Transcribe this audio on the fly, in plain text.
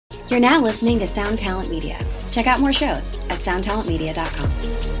You're now listening to Sound Talent Media. Check out more shows at soundtalentmedia.com.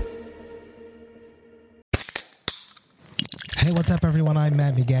 Hey, what's up, everyone? I'm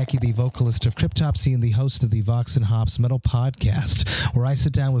Matt McGachy, the vocalist of Cryptopsy and the host of the Vox and Hops Metal Podcast, where I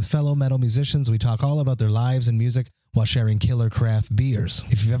sit down with fellow metal musicians. We talk all about their lives and music while sharing killer craft beers.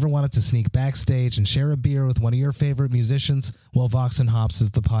 If you've ever wanted to sneak backstage and share a beer with one of your favorite musicians, well, Vox and Hops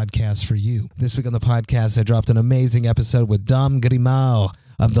is the podcast for you. This week on the podcast, I dropped an amazing episode with Dom Grimal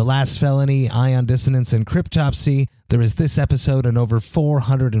of The Last Felony, Ion Dissonance, and Cryptopsy. There is this episode and over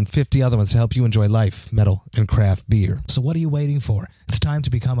 450 other ones to help you enjoy life, metal, and craft beer. So what are you waiting for? It's time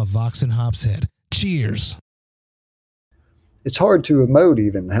to become a Vox and Hops head. Cheers! It's hard to emote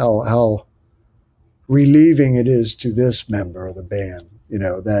even how relieving it is to this member of the band, you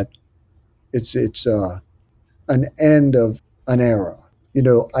know, that it's an end of an era. You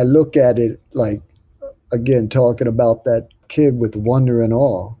know, I look at it like, again, talking about that kid with wonder and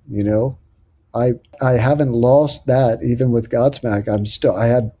awe, you know, I haven't lost that even with Godsmack. I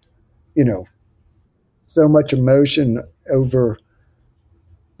had, you know, so much emotion over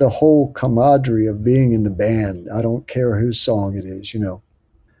the whole camaraderie of being in the band. I don't care whose song it is, you know.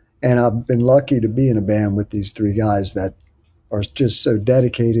 And I've been lucky to be in a band with these three guys that are just so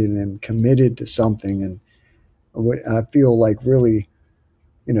dedicated and committed to something. And I feel like really,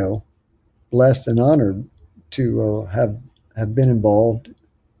 you know, blessed and honored to have been involved.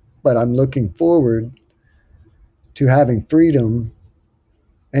 But I'm looking forward to having freedom.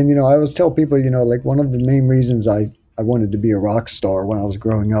 And, you know, I always tell people, you know, like one of the main reasons I wanted to be a rock star when I was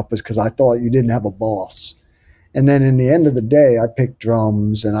growing up was because I thought you didn't have a boss. And then in the end of the day, I picked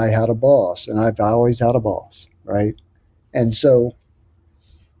drums and I had a boss, and I've always had a boss, right? And so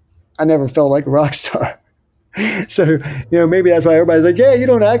I never felt like a rock star. So, you know, maybe that's why everybody's like, yeah, you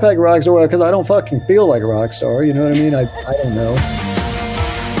don't act like a rock star, because I don't fucking feel like a rock star. You know what I mean? I don't know.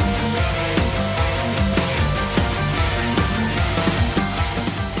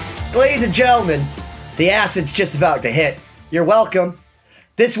 Ladies and gentlemen, the acid's just about to hit. You're welcome.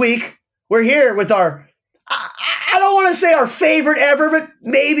 This week, we're here with our, I don't want to say our favorite ever, but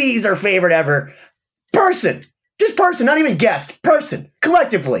maybe he's our favorite ever person. Just person, not even guest. Person,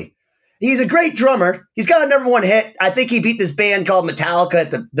 collectively. He's a great drummer. He's got a #1 hit. I think he beat this band called Metallica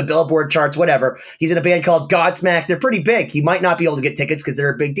at the Billboard charts, whatever. He's in a band called Godsmack. They're pretty big. He might not be able to get tickets because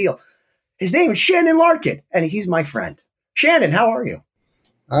they're a big deal. His name is Shannon Larkin, and he's my friend. Shannon, how are you?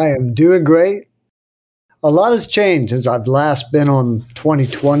 I am doing great. A lot has changed since I've last been on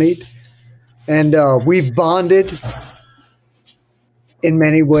 2020. And we've bonded in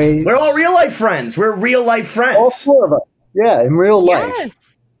many ways. We're all real life friends. We're real life friends. All four of us. Yeah, in real life. Yes.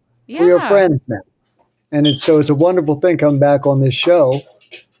 Yeah. We are friends now. And it's a wonderful thing coming back on this show.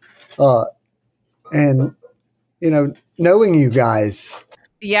 And, you know, knowing you guys.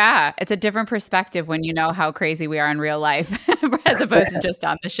 Yeah, it's a different perspective when you know how crazy we are in real life as opposed to just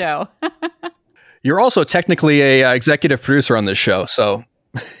on the show. You're also technically a executive producer on this show, so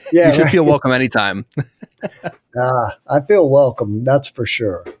yeah, you should feel welcome anytime. I feel welcome, that's for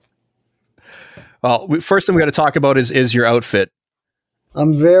sure. Well, first thing we got to talk about is your outfit.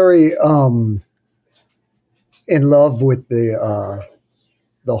 I'm very in love with the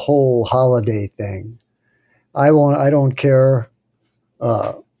whole holiday thing. I don't care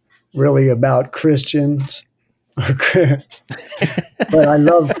really about Christians, but I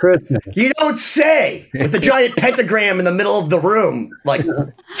love Christmas. You don't say, with a giant pentagram in the middle of the room, like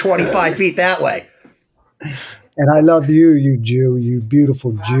 25 feet that way. And I love you, you Jew, you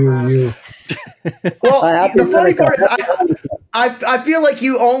beautiful Jew, you. Well, the funny part is I feel like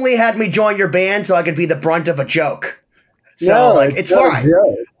you only had me join your band so I could be the brunt of a joke. So, it's fine.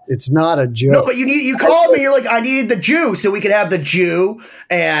 It's not a joke. No, but you called me. You're like, I needed the Jew, so we could have the Jew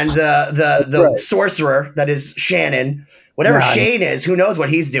and the right. Sorcerer that is Shannon. Whatever Shane is, who knows what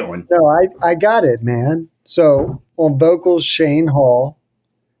he's doing? No, I got it, man. So on vocals, Shane Hall,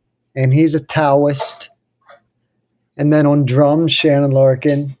 and he's a Taoist. And then on drums, Shannon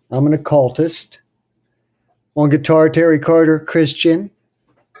Larkin. I'm an occultist. On guitar, Terry Carter, Christian.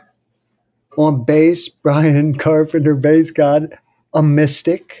 On bass, Brian Carpenter, bass god, a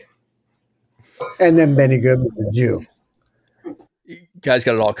mystic. And then Benny Goodman, a Jew. You guys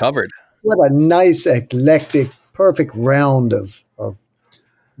got it all covered. What a nice, eclectic, perfect round of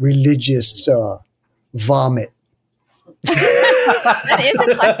religious vomit. That is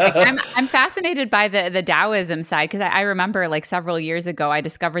eclectic. I'm fascinated by the Taoism side, because I remember like several years ago, I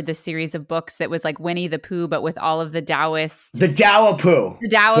discovered this series of books that was like Winnie the Pooh, but with all of the Taoist. The Tao of Pooh. The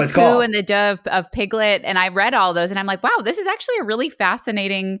Tao of Pooh and the Dove of Piglet. And I read all those and I'm like, wow, this is actually a really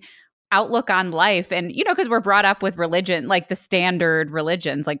fascinating outlook on life. And, because we're brought up with religion, like the standard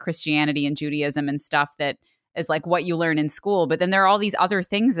religions, like Christianity and Judaism and stuff that is like what you learn in school. But then there are all these other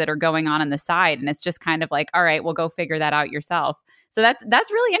things that are going on the side. And it's just kind of like, all right, well, go figure that out yourself. So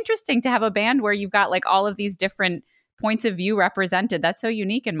that's really interesting to have a band where you've got like all of these different points of view represented. That's so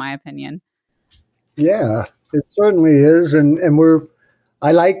unique in my opinion. Yeah, it certainly is. And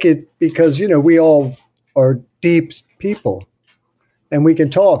I like it because, we all are deep people and we can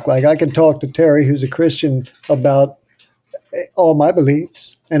talk. Like I can talk to Terry, who's a Christian, about all my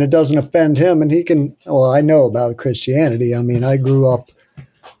beliefs and it doesn't offend him. And he can, I know about Christianity. I mean, I grew up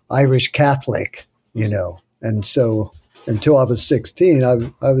Irish Catholic, and so until I was 16,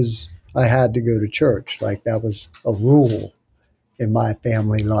 I had to go to church. Like that was a rule in my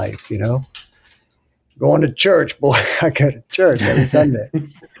family life, going to church, boy. I go to church every Sunday.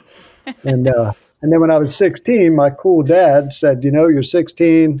 And then when I was 16, my cool dad said, you're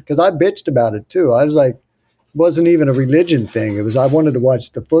 16, because I bitched about it too. I was like, it wasn't even a religion thing. It was, I wanted to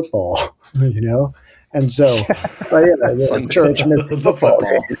watch the football, And so, church and football.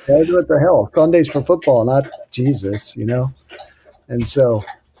 What the hell? Sundays for football, not Jesus, And so,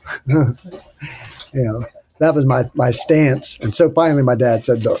 that was my stance. And so finally my dad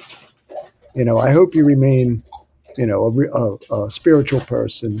said, look, I hope you remain, a spiritual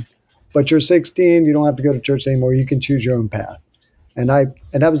person, but you're 16, you don't have to go to church anymore. You can choose your own path. And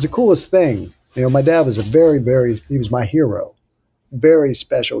that was the coolest thing. My dad was he was my hero, very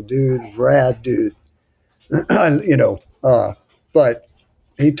special dude, rad dude, but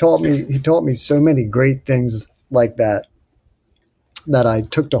he taught me so many great things like that I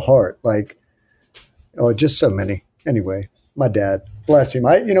took to heart. Like, just so many. Anyway, my dad, bless him.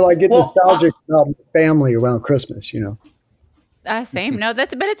 I get nostalgic about family around Christmas, Same. No,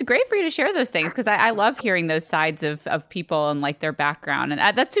 but it's great for you to share those things because I love hearing those sides of people and like their background.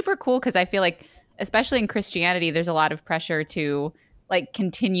 And that's super cool because I feel like, especially in Christianity, there's a lot of pressure to like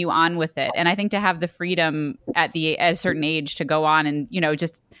continue on with it. And I think to have the freedom at a certain age to go on and,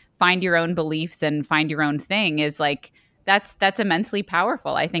 just find your own beliefs and find your own thing is like, that's immensely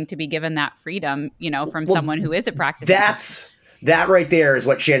powerful. I think to be given that freedom, from someone who is a practicing. That right there is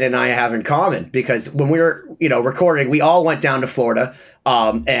what Shannon and I have in common, because when we were, recording, we all went down to Florida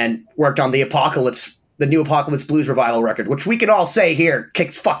and worked on the new Apocalypse Blues Revival record, which we can all say here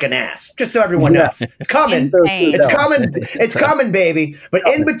kicks fucking ass, just so everyone knows. It's coming. It's coming. It's coming, baby. But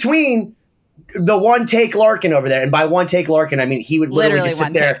in between the One Take Larkin over there, and by One Take Larkin, I mean he would literally just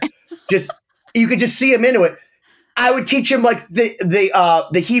sit there, you could just see him into it. I would teach him like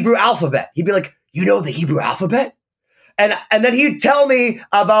the Hebrew alphabet. He'd be like, the Hebrew alphabet? And then he'd tell me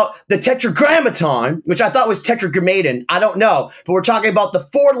about the Tetragrammaton, which I thought was Tetragrammaton. I don't know. But we're talking about the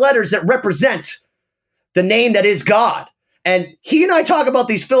 4 letters that represent the name that is God. And he and I talk about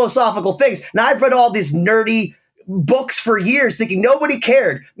these philosophical things. Now, I've read all these nerdy books for years thinking nobody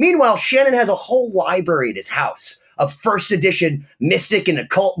cared. Meanwhile, Shannon has a whole library at his house of first edition mystic and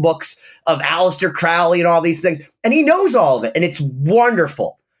occult books of Aleister Crowley and all these things. And he knows all of it. And it's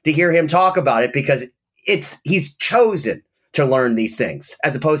wonderful to hear him talk about it because he's chosen to learn these things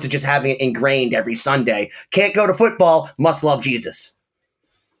as opposed to just having it ingrained every Sunday. Can't go to football, must love Jesus.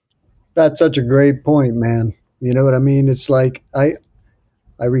 That's such a great point, man. You know what I mean? It's like I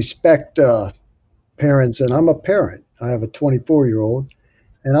respect parents, and I'm a parent. I have a 24-year-old,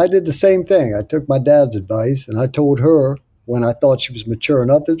 and I did the same thing. I took my dad's advice, and I told her when I thought she was mature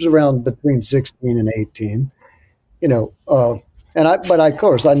enough. It was around between 16 and 18, but of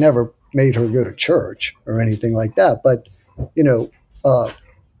course, I never made her go to church or anything like that. But,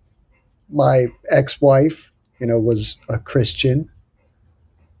 my ex-wife, was a Christian.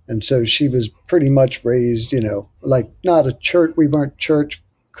 And so she was pretty much raised, like not a church. We weren't church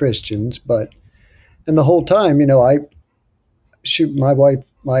Christians, and the whole time,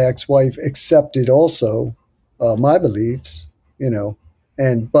 my ex-wife accepted also my beliefs,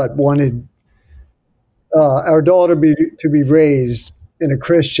 but wanted our daughter to be raised in a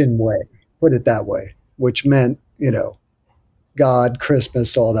Christian way, put it that way, which meant, God,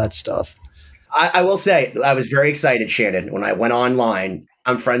 Christmas, all that stuff. I will say I was very excited, Shannon, when I went online.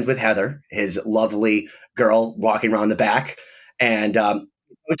 I'm friends with Heather, his lovely girl walking around the back, and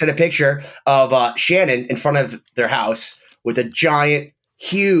posted a picture of Shannon in front of their house with a giant,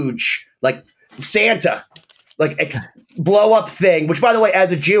 huge, like Santa, like blow up thing. Which, by the way,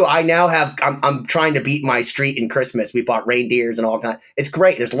 as a Jew, I now have. I'm trying to beat my street in Christmas. We bought reindeers and all kind. It's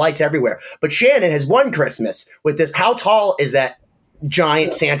great. There's lights everywhere. But Shannon has one Christmas with this. How tall is that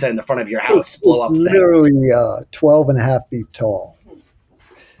giant Santa in the front of your house? Blow up thing? Literally 12 and a half feet tall.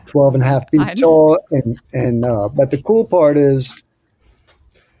 12 and a half feet tall. And but the cool part is,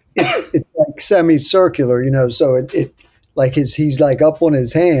 it's like semicircular, you know. So it like he's like up on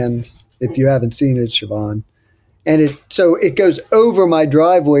his hands. If you haven't seen it, Siobhan, and it goes over my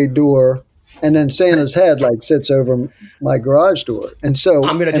driveway door, and then Santa's head like sits over my garage door. And so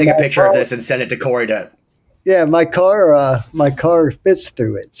I'm going to take a picture of this and send it to Corey to. Yeah, my car fits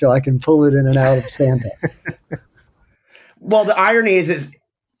through it, so I can pull it in and out of Santa. Well, the irony is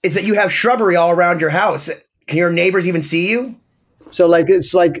that you have shrubbery all around your house. Can your neighbors even see you? So like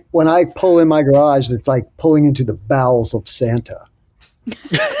it's like when I pull in my garage, it's like pulling into the bowels of Santa.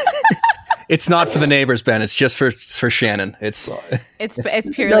 It's not for the neighbors, Ben. It's just for Shannon. It's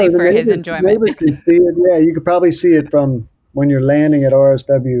purely for his enjoyment. Neighbors can see it. Yeah, you could probably see it from when you're landing at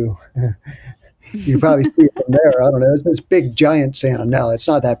RSW. You probably see it from there. I don't know. It's this big giant Santa. No, it's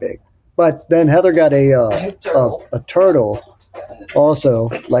not that big. But then Heather got a turtle also,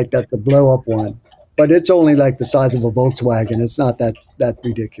 like that, the blow up one. But it's only like the size of a Volkswagen. It's not that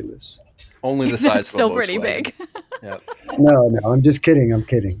ridiculous. Only the size That's of still a pretty Volkswagen. big. Yep. No, I'm just kidding. I'm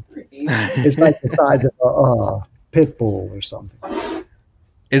kidding. It's like the size of a pit bull or something.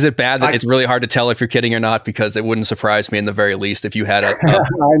 Is it bad that it's really hard to tell if you're kidding or not? Because it wouldn't surprise me in the very least if you had a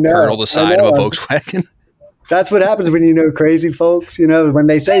turtle the size of a Volkswagen. That's what happens when you know crazy folks. You know, when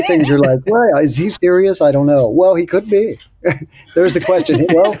they say things, you're like, well, is he serious? I don't know. Well, he could be. There's the question.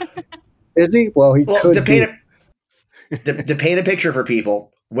 Well, is he? Well, he could to be. To paint a picture for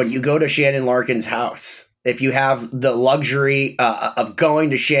people, when you go to Shannon Larkin's house, if you have the luxury of going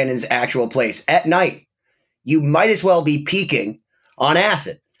to Shannon's actual place at night, you might as well be peaking on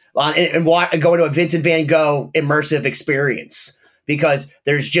acid and going to a Vincent van Gogh immersive experience, because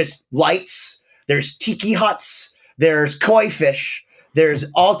there's just lights, there's tiki huts, there's koi fish,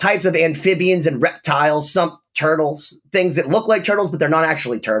 there's all types of amphibians and reptiles, some turtles, things that look like turtles, but they're not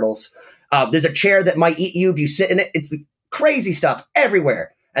actually turtles. There's a chair that might eat you if you sit in it. It's the crazy stuff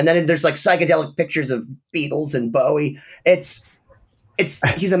everywhere. And then there's like psychedelic pictures of Beatles and Bowie.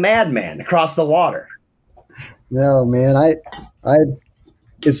 He's a madman across the water. No, man,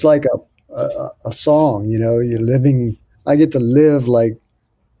 it's like a song, you know, you're living, I get to live like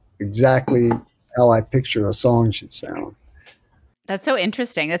exactly how I picture a song should sound. That's so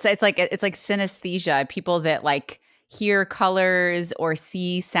interesting. It's like synesthesia. People that like hear colors or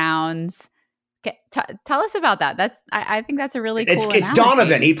see sounds. Tell us about that. I think that's a really cool analogy. It's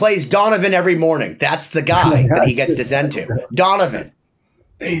Donovan. He plays Donovan every morning. That's the guy that he gets to send to. Donovan.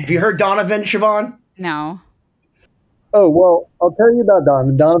 Have you heard Donovan, Siobhan? No. Oh, well, I'll tell you about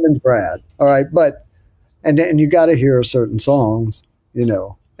Donovan. Donovan's Brad. All right. But, and you got to hear certain songs, you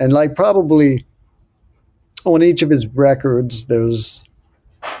know, and like probably on each of his records, there's,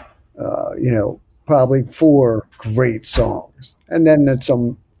 you know, probably 4 great songs. And then there's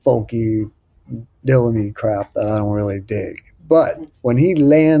some folky, Dylan-y crap that I don't really dig. But when he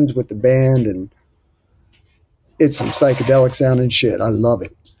lands with the band and it's some psychedelic sounding shit, I love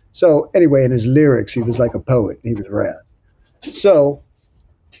it. So anyway, in his lyrics, he was like a poet. He was rad. So,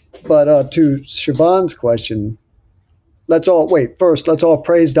 but to Siobhan's question, let's all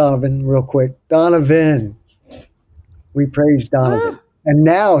praise Donovan real quick. Donovan. We praise Donovan. And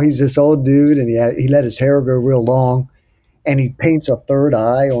now he's this old dude, and he let his hair grow real long, and he paints a third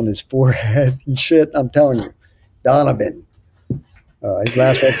eye on his forehead and shit. I'm telling you, Donovan. His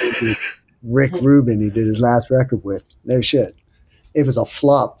last record was Rick Rubin. He did his last record with. No shit. It was a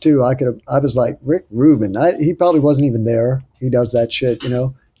flop too. I was like, Rick Rubin. He probably wasn't even there. He does that shit, you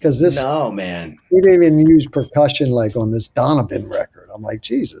know, because No, man. He didn't even use percussion like on this Donovan record. I'm like,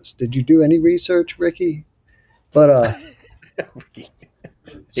 Jesus, did you do any research, Ricky? But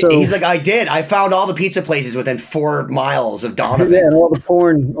so he's like, I did. I found all the pizza places within 4 miles of Donovan. Yeah, and all the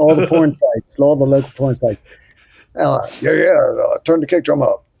porn sites, all the local porn sites. Turn the kick drum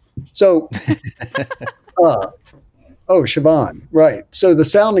up. So, Siobhan, right. So the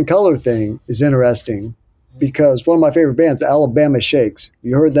sound and color thing is interesting because one of my favorite bands, Alabama Shakes.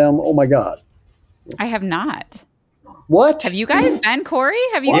 You heard them? Oh my God. I have not. What? Have you guys been, Corey?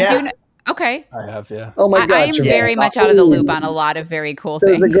 Have you Yeah. been? Okay. I have, yeah. Oh my God. I am Siobhan. very much out of the loop on a lot of very cool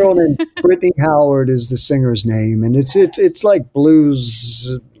There's things. a girl named Brittany Howard is the singer's name, and it's like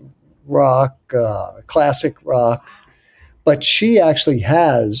blues rock, classic rock, but she actually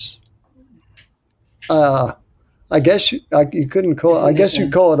has, I guess you couldn't call it, I guess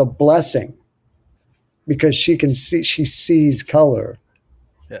you'd call it a blessing because she sees color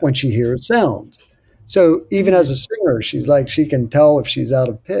when she hears sound. So even as a singer, she's like, she can tell if she's out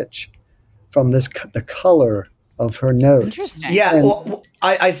of pitch from the color of her notes. Interesting. Yeah, well,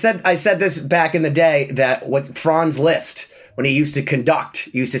 I said this back in the day that what Franz Liszt, when he used to conduct,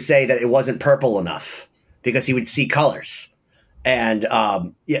 used to say that it wasn't purple enough because he would see colors. And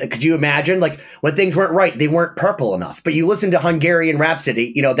yeah, could you imagine, like, when things weren't right, they weren't purple enough. But you listen to Hungarian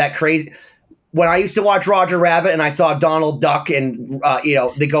Rhapsody, you know, that crazy. When I used to watch Roger Rabbit and I saw Donald Duck and, you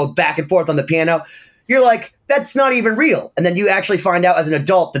know, they go back and forth on the piano, you're like, that's not even real. And then you actually find out as an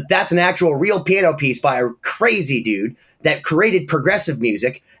adult that that's an actual real piano piece by a crazy dude that created progressive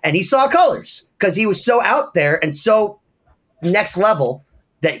music. And he saw colors because he was so out there and so next level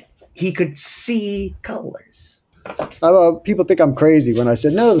that he could see colors. People think I'm crazy when I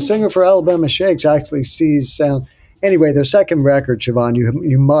said, no, the singer for Alabama Shakes actually sees sound. Anyway, their second record, Siobhan,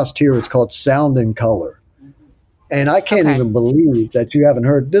 you must hear. It's called Sound in Color. And I can't even believe that you haven't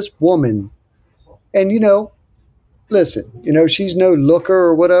heard this woman. And, you know, listen, you know, she's no looker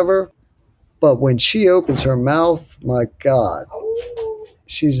or whatever, but when she opens her mouth, my God,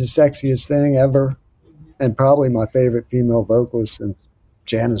 she's the sexiest thing ever. And probably my favorite female vocalist since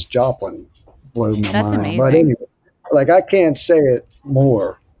Janis Joplin blew my mind. Amazing. But anyway, like, I can't say it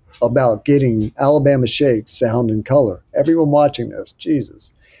more about getting Alabama Shakes Sound in Color. Everyone watching this,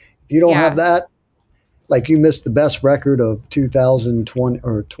 Jesus. If you don't have that, like, you missed the best record of 2020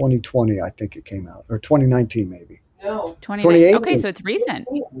 or 2020, I think it came out, or 2019 maybe. No, 2018. Okay, so it's recent.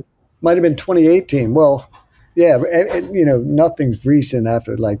 Might have been 2018. Well, yeah, you know, nothing's recent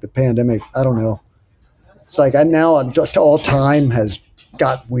after, like, the pandemic. I don't know. It's like all time has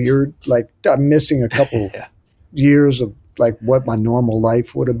got weird. Like, I'm missing a couple years of, like, what my normal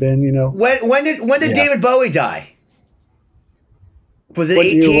life would have been, you know. When did David Bowie die? Was it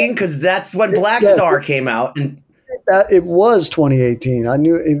 18? Because that's when Black Star came out. And it was 2018. I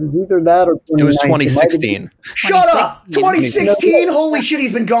knew it was either that or 2019. It was 2016. Shut up! 2016? Holy shit,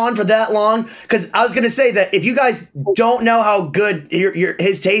 he's been gone for that long? Because I was going to say that if you guys don't know how good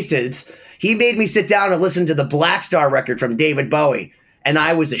his taste is, he made me sit down and listen to the Black Star record from David Bowie, and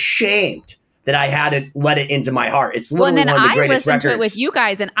I was ashamed that I hadn't let it into my heart. It's literally one of the greatest records. I listened to it with you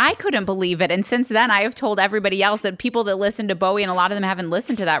guys, and I couldn't believe it. And since then, I have told everybody else that people that listen to Bowie, and a lot of them haven't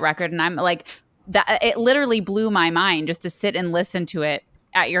listened to that record. And I'm like, it literally blew my mind just to sit and listen to it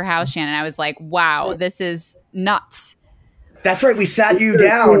at your house, Shannon. I was like, wow, this is nuts. That's right. We sat you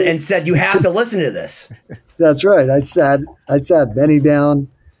down and said, you have to listen to this. That's right. I sat Benny down,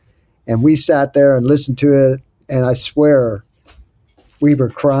 and we sat there and listened to it. And I swear we were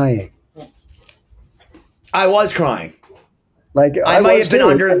crying. I was crying. Like, I might have been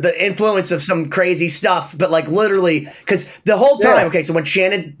under the influence of some crazy stuff, but, like, literally, because the whole time, okay, so when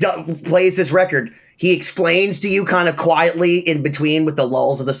Shannon plays this record, he explains to you kind of quietly in between with the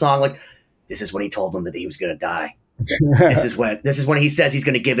lulls of the song, like, this is when he told them that he was going to die. This is when he says he's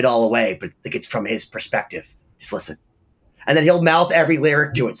going to give it all away, but like, it's from his perspective. Just listen. And then he'll mouth every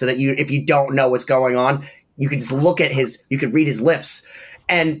lyric to it so that if you don't know what's going on, you can just look at you can read his lips.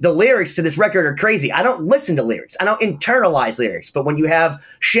 And the lyrics to this record are crazy. I don't listen to lyrics. I don't internalize lyrics. But when you have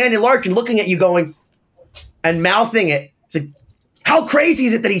Shannon Larkin looking at you going and mouthing it, it's like, how crazy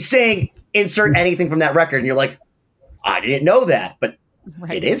is it that he's saying insert anything from that record? And you're like, I didn't know that. But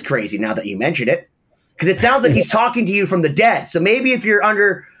It is crazy now that you mention it. Because it sounds like he's talking to you from the dead. So maybe if you're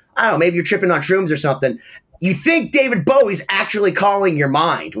under, I don't know, maybe you're tripping on shrooms or something, you think David Bowie's actually calling your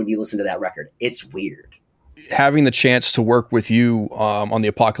mind when you listen to that record. It's weird. Having the chance to work with you on the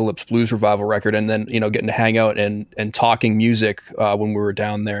Apocalypse Blues Revival record, and then, you know, getting to hang out and talking music when we were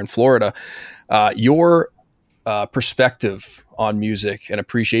down there in Florida, your perspective on music and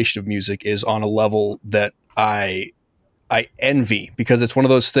appreciation of music is on a level that I envy, because it's one of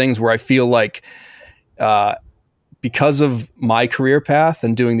those things where I feel like because of my career path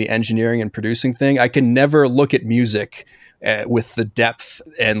and doing the engineering and producing thing, I can never look at music with the depth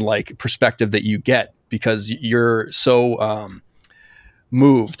and, like, perspective that you get, because you're so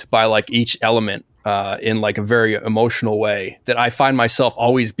moved by, like, each element in, like, a very emotional way, that I find myself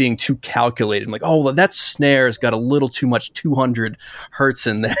always being too calculated. I'm like, oh, well, that snare's got a little too much 200 hertz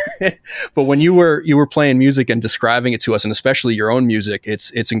in there. But when you were playing music and describing it to us, and especially your own music,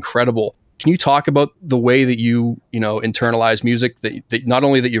 it's incredible. Can you talk about the way that you internalize music that not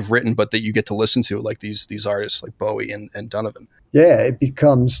only that you've written, but that you get to listen to, like these artists like Bowie and Donovan? Yeah, it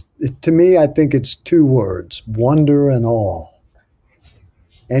becomes, to me, I think it's two words: wonder and awe.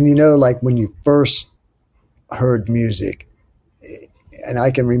 And, you know, like when you first heard music, and I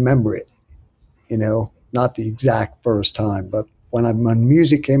can remember it, you know, not the exact first time, but when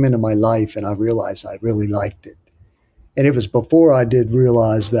music came into my life and I realized I really liked it. And it was before I did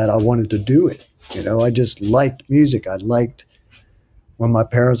realize that I wanted to do it. You know, I just liked music. I liked when my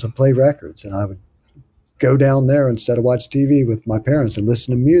parents would play records, and I would go down there instead of watch TV with my parents and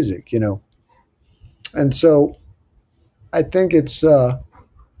listen to music, you know. And so I think it's one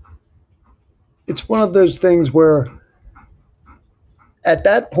of those things where at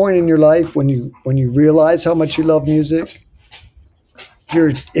that point in your life, when you realize how much you love music,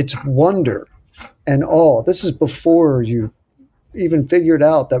 it's wonder and awe. This is before you even figured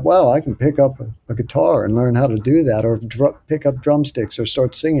out that, wow, I can pick up a guitar and learn how to do that, or pick up drumsticks or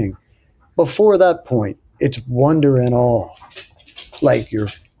start singing. Before that point, it's wonder and awe. Like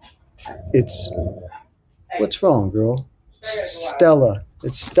what's wrong, girl? Stella.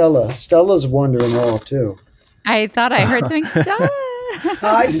 It's Stella. Stella's wonder and awe too. I thought I heard something. Stella.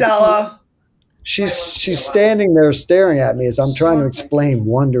 Hi, Stella. She's standing there staring at me as I'm trying to explain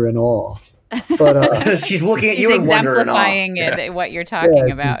wonder and awe. But she's looking at She's you and wonder and awe. exemplifying it, what you're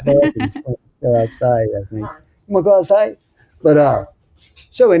talking about. Go outside, I think. I'm gonna go outside. But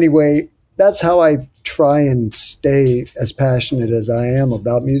so anyway, that's how I try and stay as passionate as I am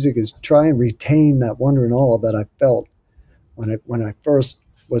about music, is try and retain that wonder and awe that I felt when I first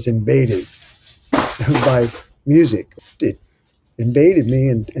was invaded by music. It invaded me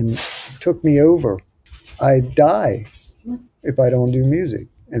and took me over. I'd die if I don't do music.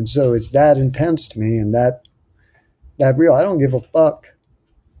 And so it's that intense to me, and that real. I don't give a fuck,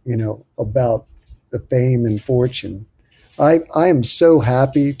 about the fame and fortune. I am so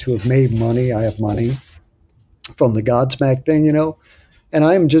happy to have made money. I have money from the Godsmack thing, and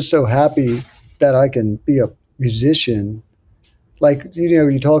I am just so happy that I can be a musician. Like,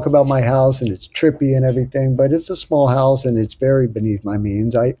 you talk about my house and it's trippy and everything, but it's a small house and it's very beneath my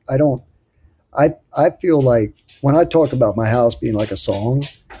means. I feel like when I talk about my house being like a song,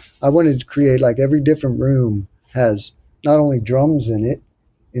 I wanted to create like every different room has not only drums in it,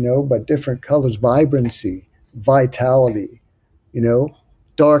 but different colors, vibrancy, vitality,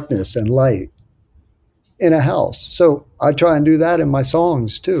 darkness and light in a house. So I try and do that in my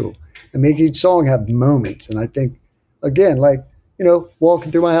songs too, and make each song have moments. And I think, again, like,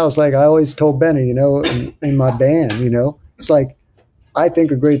 walking through my house, like I always told Benny, in my band, it's like, I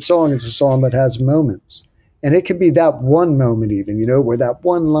think a great song is a song that has moments. And it could be that one moment even, where that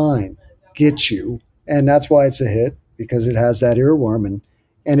one line gets you. And that's why it's a hit, because it has that earworm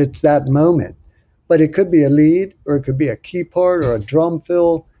and it's that moment. But it could be a lead, or it could be a key part or a drum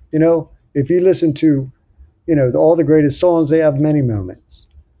fill. If you listen to, all the greatest songs, they have many moments.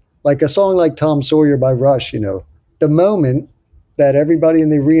 Like a song like Tom Sawyer by Rush, the moment that everybody in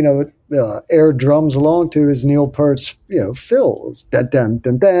the arena air drums along to is Neil Peart's, fills. Dun, dun,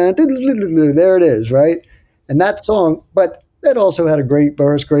 dun, dun, dun, there it is, right? And that song, but that also had a great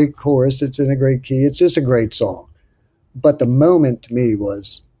verse, great chorus. It's in a great key. It's just a great song. But the moment to me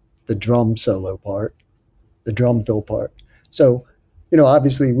was the drum solo part, the drum fill part. So,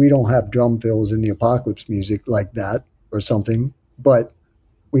 obviously we don't have drum fills in the Apocalypse music like that or something, but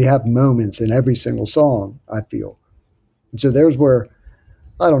we have moments in every single song, I feel. And so there's where,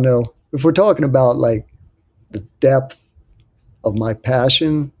 I don't know, if we're talking about like the depth of my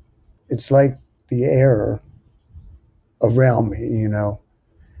passion, it's like the air around me,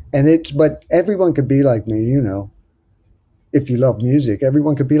 and but everyone could be like me, if you love music,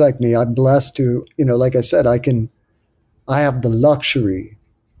 everyone could be like me. I'm blessed to, like I said, I have the luxury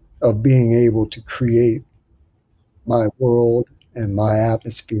of being able to create my world and my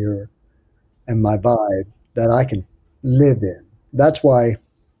atmosphere and my vibe that I can live in. That's why,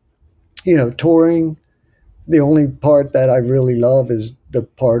 touring, the only part that I really love is the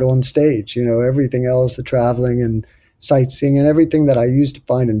part on stage. Everything else, the traveling and sightseeing and everything that I used to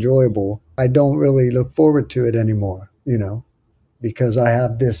find enjoyable, I don't really look forward to it anymore, because I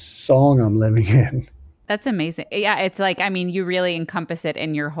have this song I'm living in. That's amazing. Yeah, it's like, you really encompass it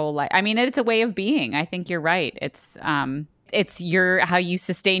in your whole life. It's a way of being. I think you're right. It's how you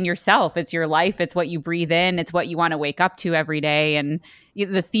sustain yourself. It's your life. It's what you breathe in. It's what you want to wake up to every day. And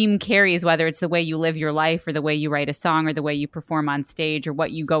the theme carries, whether it's the way you live your life or the way you write a song or the way you perform on stage or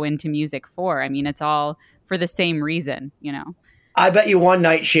what you go into music for. It's all for the same reason, I bet you one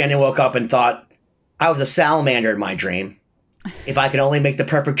night Shannon woke up and thought, I was a salamander in my dream. If I could only make the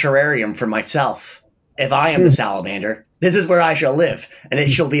perfect terrarium for myself. If I am the salamander, this is where I shall live, and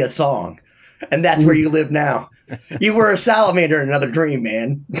it shall be a song. And that's where you live now. You were a salamander in another dream,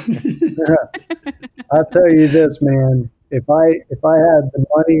 man. I'll tell you this, man. If I had the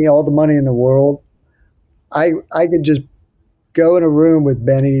money, all the money in the world, I could just go in a room with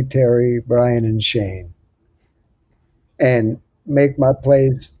Benny, Terry, Brian, and Shane and make my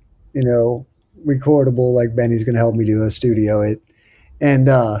place, recordable, like Benny's going to help me do a studio it. And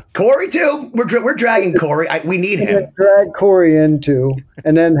Corey too. We're dragging Corey. We need him. Drag Corey in too,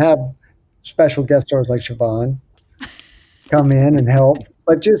 and then have special guest stars like Siobhan come in and help.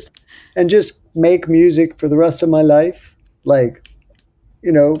 But just make music for the rest of my life, like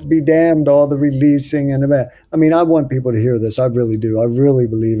be damned all the releasing and I mean, I want people to hear this. I really do. I really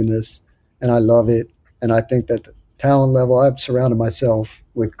believe in this, and I love it. And I think that the talent level, I've surrounded myself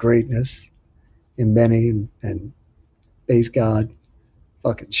with greatness in Benny and Bass God,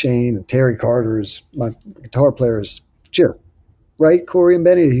 fucking Shane, and Terry Carter is my guitar player is just right. Corey and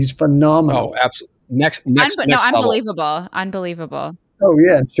Benny, he's phenomenal. Oh, absolutely. Next level. Unbelievable. Oh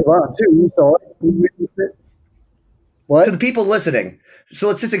yeah, and Siobhan too. You saw it. You witnessed it. What? So the people listening. So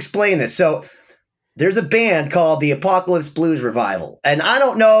let's just explain this. So there's a band called the Apocalypse Blues Revival. And I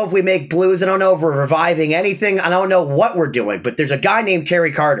don't know if we make blues. I don't know if we're reviving anything. I don't know what we're doing. But there's a guy named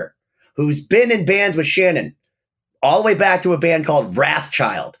Terry Carter who's been in bands with Shannon all the way back to a band called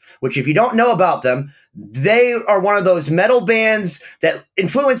Wrathchild, which if you don't know about them, they are one of those metal bands that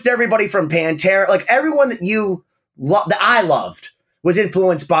influenced everybody from Pantera. Like everyone that I loved was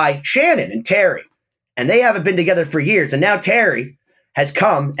influenced by Shannon and Terry. And they haven't been together for years. And now Terry has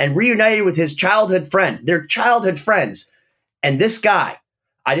come and reunited with his childhood friend. They're childhood friends. And this guy,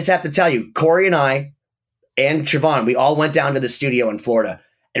 I just have to tell you, Corey and I and Siobhan, we all went down to the studio in Florida.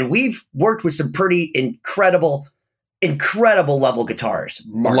 And we've worked with some pretty incredible level guitars.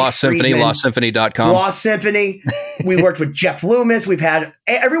 Lost Symphony, LostSymphony.com. Lost Symphony. We worked with Jeff Loomis. We've had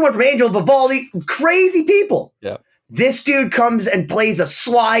everyone from Angel Vivaldi. Crazy people. Yeah. This dude comes and plays a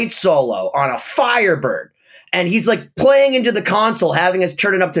slide solo on a Firebird. And he's like playing into the console, having us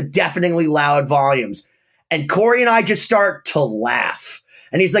turn it up to deafeningly loud volumes. And Corey and I just start to laugh.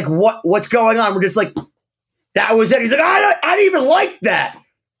 And he's like, what's going on? We're just like, that was it. He's like, I didn't even like that.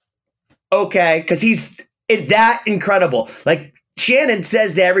 Okay, because he's that incredible. Like Shannon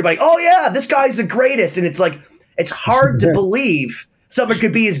says to everybody, oh yeah, this guy's the greatest. And it's like, it's hard to believe someone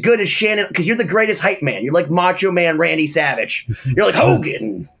could be as good as Shannon because you're the greatest hype man. You're like Macho Man Randy Savage. You're like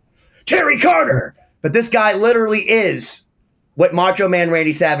Hogan, Terry Carter. But this guy literally is what Macho Man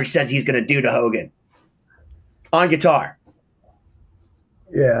Randy Savage says he's going to do to Hogan on guitar.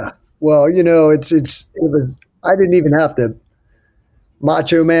 Yeah. Well, it was, I didn't even have to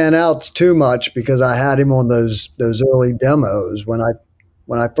Macho Man outs too much because I had him on those early demos when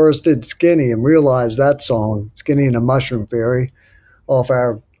I first did Skinny and realized that song, Skinny and the Mushroom Fairy, off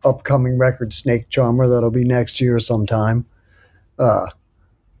our upcoming record Snake Charmer that'll be next year sometime,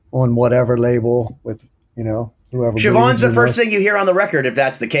 on whatever label with whoever. Siobhan's the first thing you hear on the record, if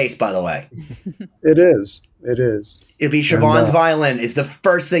that's the case, by the way. It is. It'll be Siobhan's violin is the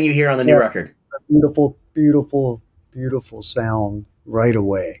first thing you hear on the new record. Beautiful, beautiful, beautiful sound right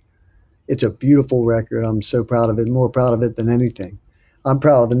away. It's a beautiful record. I'm so proud of it, more proud of it than anything. I'm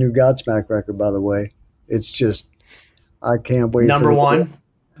proud of the new Godsmack record, by the way. It's just, I can't wait. Number one?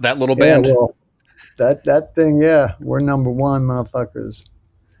 That little band. Well, that thing, yeah. We're number one, motherfuckers.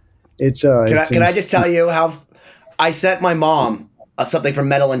 It's Can I just tell you how I sent my mom something from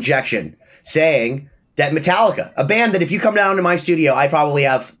Metal Injection saying that Metallica, a band that if you come down to my studio, I probably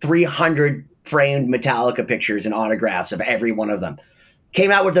have 300 framed Metallica pictures and autographs of every one of them,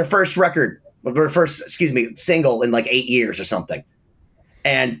 came out with their first single in like 8 years or something.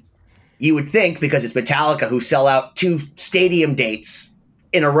 And you would think because it's Metallica who sell out 2 stadium dates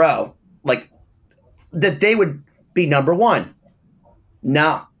in a row, like that they would be number one.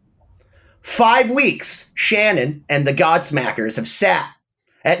 No. 5 weeks, Shannon and the Godsmackers have sat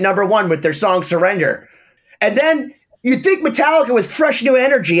at number one with their song Surrender. And then you'd think Metallica with fresh new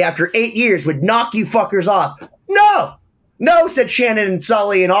energy after 8 years would knock you fuckers off. No, said Shannon and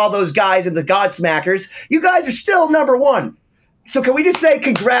Sully and all those guys and the Godsmackers. You guys are still number one. So can we just say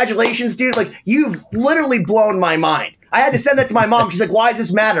congratulations, dude? Like, you've literally blown my mind. I had to send that to my mom. She's like, why does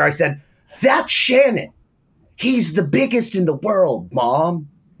this matter? I said, that's Shannon. He's the biggest in the world, Mom.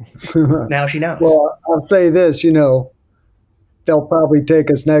 Now she knows. Well, I'll say this, they'll probably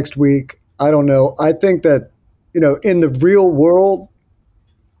take us next week. I don't know. I think that, in the real world,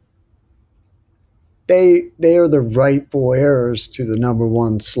 they are the rightful heirs to the number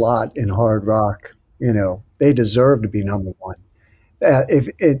one slot in hard rock. They deserve to be number one.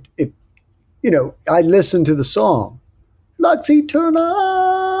 If I listened to the song, Lux Eterna,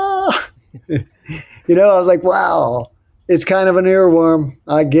 I was like, wow, it's kind of an earworm.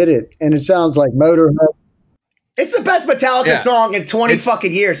 I get it. And it sounds like Motorhead. It's the best Metallica song in 20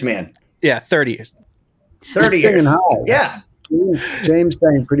 fucking years, man. Yeah, 30 years. 30 years. High. Yeah. James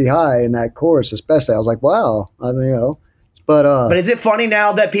sang pretty high in that chorus, especially. I was like, wow. I don't know. But is it funny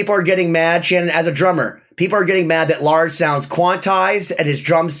now that people are getting mad, Shannon, as a drummer? People are getting mad that Lars sounds quantized and his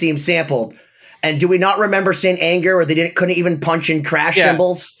drums seem sampled. And do we not remember St. Anger where they couldn't even punch in crash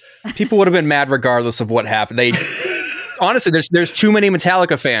cymbals? People would have been mad regardless of what happened. honestly, there's too many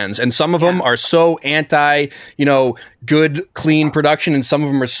Metallica fans, and some of them are so anti, good, clean production, and some of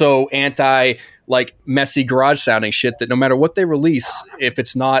them are so anti, like, messy garage sounding shit that no matter what they release, if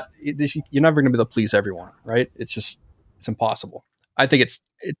it's not, you're never going to be able to please everyone, right? It's impossible. I think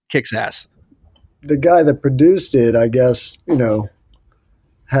it kicks ass. The guy that produced it, I guess,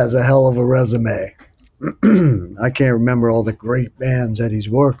 has a hell of a resume. I can't remember all the great bands that he's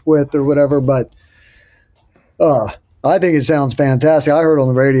worked with or whatever, but I think it sounds fantastic. I heard it on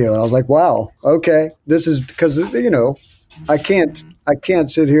the radio and I was like, wow, okay. This is because, I can't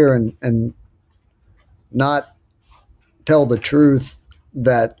sit here and not tell the truth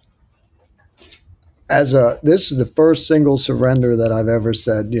that this is the first single Surrender that I've ever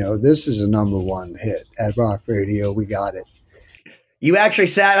said, this is a number one hit at rock radio. We got it. You actually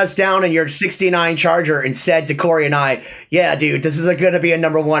sat us down in your 69 Charger and said to Corey and I, yeah, dude, this is going to be a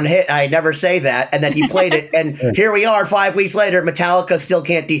number one hit. I never say that. And then you played it. And here we are 5 weeks later. Metallica still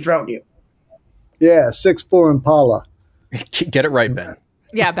can't dethrone you. Yeah, 6'4" Impala. Get it right, Ben.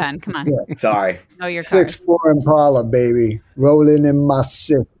 Yeah, Ben, come on. Yeah. Sorry. Oh, your car. 6'4" Impala, baby. Rolling in my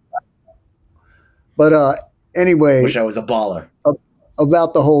city. But anyway. Wish I was a baller.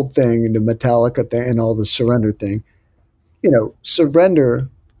 About the whole thing, the Metallica thing and all the Surrender thing. Surrender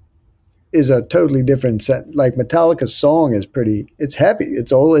is a totally different set. Like Metallica's song is it's heavy.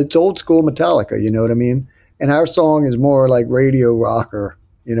 It's old school Metallica, you know what I mean? And our song is more like radio rocker,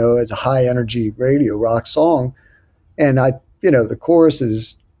 it's a high energy radio rock song. And the chorus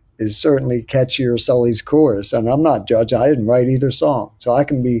is certainly catchier, Sully's chorus. And I'm not judging. I didn't write either song. So I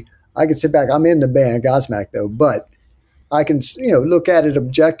can sit back. I'm in the band, Godsmack though, but I can, look at it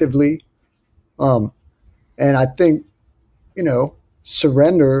objectively. And I think,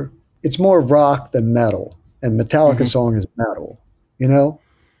 Surrender, it's more rock than metal, and Metallica's song is metal.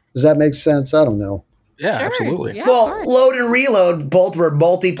 Does that make sense? I don't know. Yeah, sure. Absolutely. Yeah, well, Load and Reload both were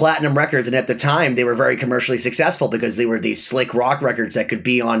multi-platinum records, and at the time they were very commercially successful because they were these slick rock records that could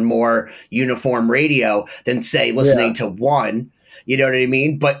be on more uniform radio than, say, listening to one. You know what I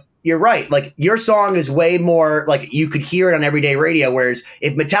mean? But you're right. Like, your song is way more like you could hear it on everyday radio, whereas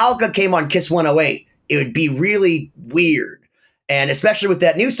if Metallica came on Kiss 108, it would be really weird. And especially with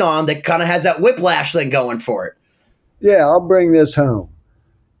that new song that kind of has that Whiplash thing going for it. Yeah, I'll bring this home.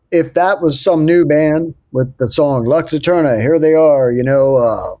 If that was some new band with the song Lux Eterna, here they are,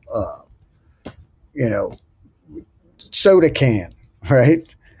 Soda Can,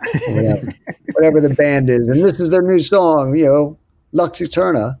 right? Whatever the band is. And this is their new song, Lux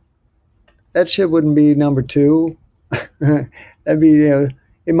Eterna. That shit wouldn't be number 2. That'd be,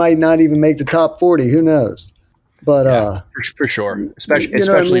 it might not even make the top 40. Who knows? But for sure,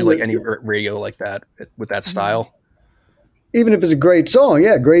 especially like any radio like that with that style. Even if it's a great song,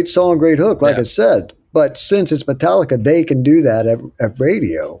 great song, great hook, like I said. But since it's Metallica, they can do that at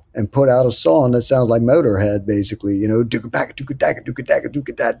radio and put out a song that sounds like Motorhead, basically.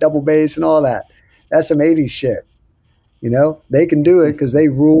 Double bass and all that. That's some 80s shit. They can do it because they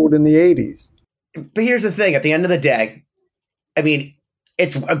ruled in the 80s. But here's the thing: at the end of the day, I mean,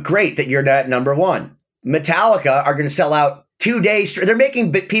 it's great that you're not number one. Metallica are going to sell out 2 days. They're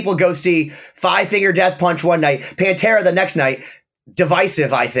making people go see Five Finger Death Punch one night, Pantera the next night.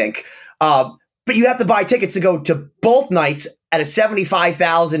 Divisive, I think. But you have to buy tickets to go to both nights at a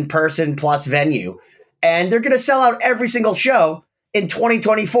 75,000 person plus venue. And they're going to sell out every single show in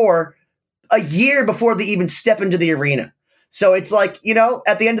 2024, a year before they even step into the arena. So it's like,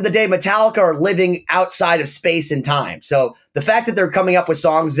 at the end of the day, Metallica are living outside of space and time. So the fact that they're coming up with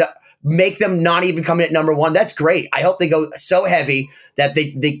songs that make them not even coming at number 1, that's great. I hope they go so heavy that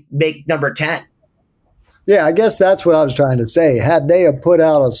they make number 10. Yeah, I guess that's what I was trying to say. Had they have put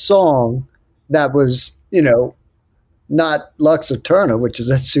out a song that was, not Lux Eterna, which is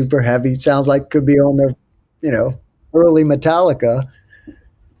a super heavy, sounds like could be on their, early Metallica,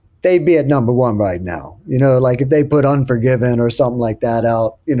 they'd be at number 1 right now. Like if they put Unforgiven or something like that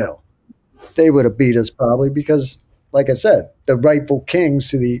out, they would have beat us probably because, like I said, the rightful kings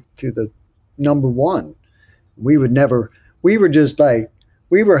to the number 1. We were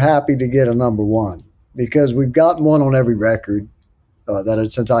happy to get a number 1 because we've gotten one on every record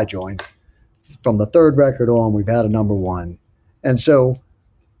since I joined. From the 3rd record on, we've had a number 1. And so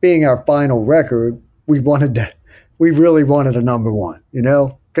being our final record, we really wanted a number 1,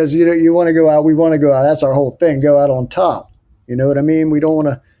 because, you want to go out, we want to go out. That's our whole thing. Go out on top. You know what I mean? We don't want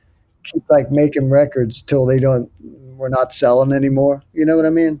to keep making records till we're not selling anymore. You know what I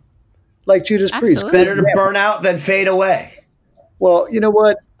mean? Like Judas Priest. Better to burn out than fade away. Well, you know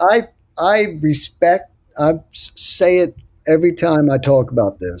what? I respect, I say it every time I talk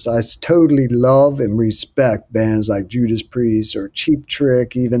about this, I totally love and respect bands like Judas Priest or Cheap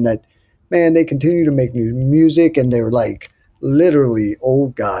Trick, even that, man, they continue to make new music and they're like literally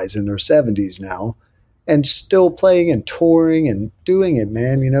old guys in their 70s now and still playing and touring and doing it,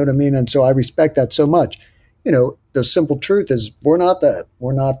 man. You know what I mean? And so I respect that so much. You know, the simple truth is we're not that.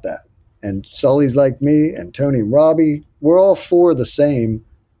 We're not that. And Sully's like me and Tony and Robbie, we're all four the same.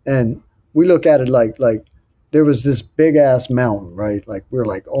 And we look at it like there was this big ass mountain, right? Like we're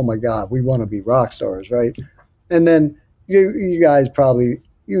like, oh my God, we want to be rock stars, right? And then you guys probably,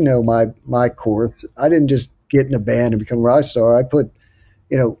 you know, my course. I didn't just get in a band and become a rock star. I put,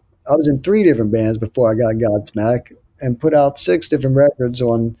 you know, I was in 3 different bands before I got Godsmack and put out 6 different records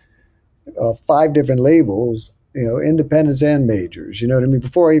on 5 different labels, you know, independents and majors, you know what I mean?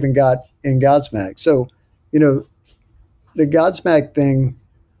 Before I even got in Godsmack. So, you know, the Godsmack thing,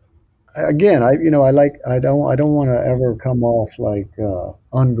 again, I don't want to ever come off like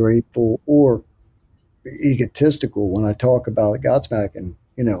ungrateful or egotistical when I talk about Godsmack, and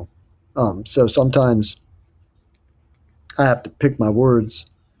you know, so sometimes I have to pick my words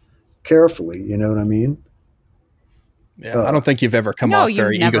carefully. You know what I mean? Yeah, I don't think you've ever come off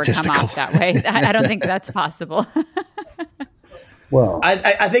very egotistical. Come off that way. I don't think that's possible. Well,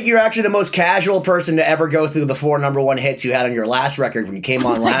 I think you're actually the most casual person to ever go through the 4 number 1 hits you had on your last record when you came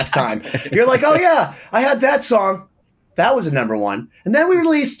on last time. You're like, oh yeah, I had that song. That was a number 1. And then we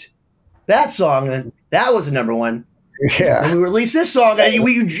released that song, and that was a number 1. yeah. And we released this song, and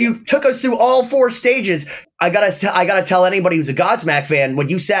you took us through all 4 stages. I gotta tell anybody who's a Godsmack fan, when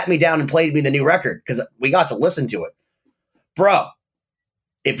you sat me down and played me the new record, because we got to listen to it. Bro,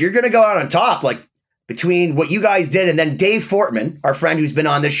 if you're gonna go out on top, like, between what you guys did and then Dave Fortman, our friend who's been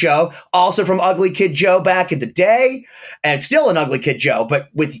on this show, also from Ugly Kid Joe back in the day, and still an Ugly Kid Joe, but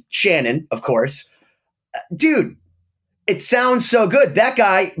with Shannon, of course. Dude, it sounds so good. That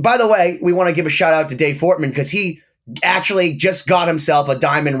guy, by the way, we want to give a shout out to Dave Fortman because he actually just got himself a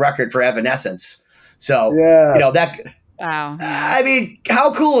diamond record for Evanescence. So, Yes. you know, that. Wow. I mean,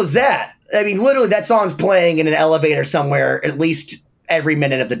 how cool is that? I mean, literally, that song's playing in an elevator somewhere at least every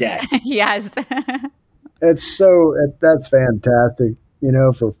minute of the day. Yes. That's fantastic, you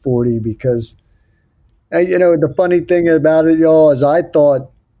know, for 40, because, you know, the funny thing about it, y'all, is I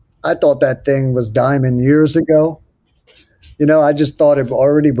thought that thing was diamond years ago. You know, I just thought it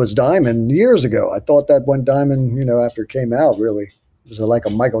already was diamond years ago. I thought that went diamond, you know, after it came out, really. It was like a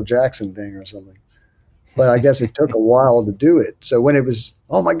Michael Jackson thing or something. But I guess it took a while to do it. So when it was,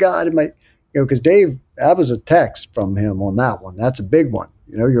 oh my God, it might, you know, because Dave, that was a text from him on that one. That's a big one.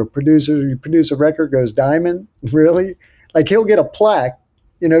 You know, you're a producer, you produce a record, goes diamond, really? Like he'll get a plaque,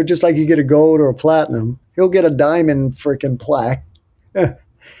 you know, just like you get a gold or a platinum. He'll get a diamond freaking plaque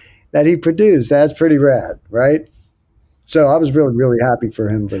that he produced. That's pretty rad, right? So I was really, really happy for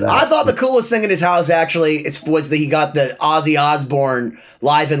him for that. I thought the coolest thing in his house actually was that he got the Ozzy Osbourne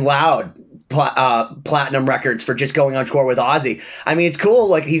Live and Loud platinum records for just going on tour with Ozzy. I mean, it's cool.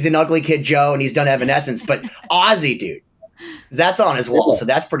 Like he's an Ugly Kid Joe and he's done Evanescence, but Ozzy, dude, that's on his wall. So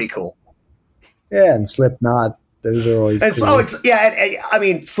that's pretty cool. Yeah, and Slipknot. Those are always and cool. so it's I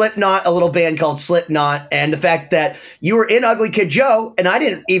mean, Slipknot, a little band called Slipknot, and the fact that you were in Ugly Kid Joe, and I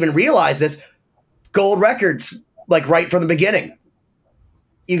didn't even realize this, Gold Records, like right from the beginning.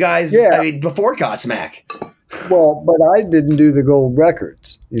 You guys, Yeah. I mean, before Godsmack. Well, but I didn't do the gold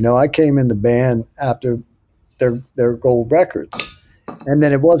records. You know, I came in the band after their gold records. And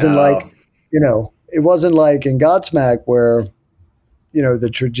then it wasn't like, you know, it wasn't like in Godsmack where, you know, the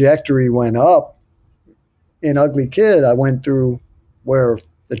trajectory went up. In Ugly Kid, I went through where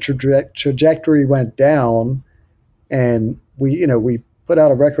the trajectory went down, and we put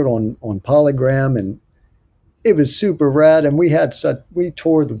out a record on Polygram, and it was super rad. And we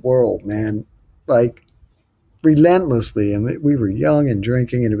toured the world, man, like relentlessly. And we were young and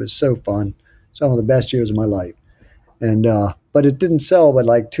drinking, and it was so fun. Some of the best years of my life. And but it didn't sell but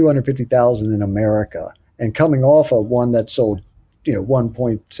like 250,000 in America. And coming off of one that sold, you know,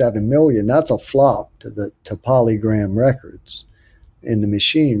 1.7 million, that's a flop to Polygram Records in the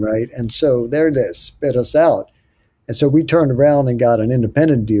machine, right? And so they're to spit us out. And so we turned around and got an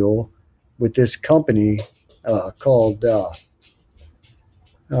independent deal with this company called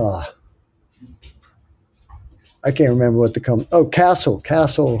I can't remember what the company. Oh, Castle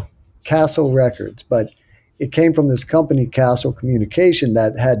Records, but it came from this company, Castle Communication,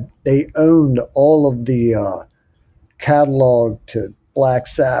 they owned all of the catalog to Black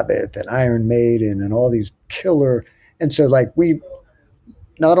Sabbath and Iron Maiden and all these killer. And so, like,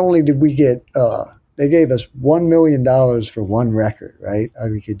 not only did we get, they gave us $1 million for one record, right?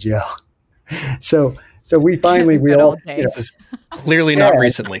 Ugly Kid Joe. So So we finally, we Good all, old days. Clearly not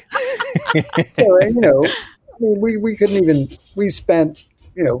recently. So, I mean, we couldn't even, we spent,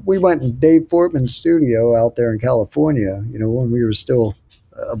 we went in Dave Fortman's studio out there in California, when we were still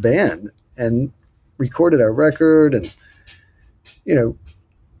a band, and recorded our record, and,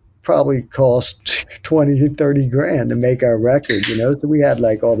 probably cost 20, 30 grand to make our record, so we had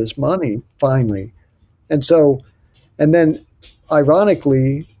like all this money finally. And so, and then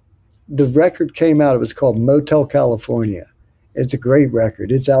ironically, the record came out, it was called Motel California. It's a great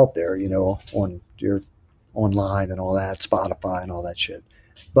record. It's out there, on your online and all that, Spotify and all that shit.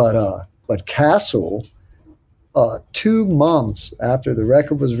 But Castle, 2 months after the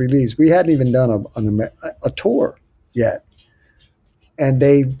record was released, we hadn't even done a tour yet. And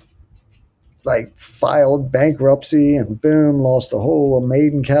they like filed bankruptcy, and boom, lost the whole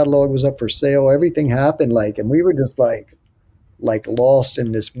Maiden catalog was up for sale. Everything happened and we were just like lost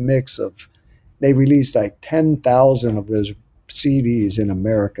in this mix of, they released like 10,000 of those CDs in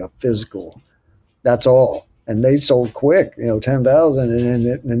America, physical. That's all. And they sold quick, 10,000. And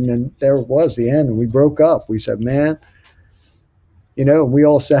then there it was, the end. And we broke up. We said, man, we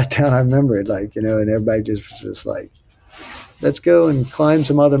all sat down. I remember it and everybody just was just like, let's go and climb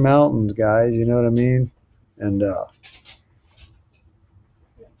some other mountains, guys. You know what I mean? And,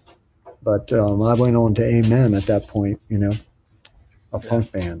 but I went on to Amen at that point, a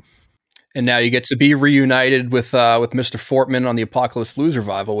punk band. And now you get to be reunited with Mr. Fortman on the Apocalypse Blues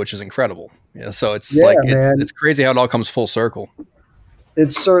revival, which is incredible. So it's it's crazy how it all comes full circle.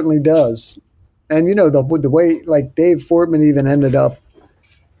 It certainly does. And, the way like Dave Fortman even ended up,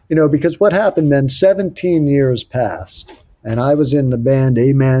 because what happened then, 17 years passed. And I was in the band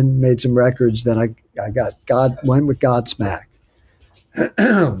Amen, made some records. Then I went with Godsmack.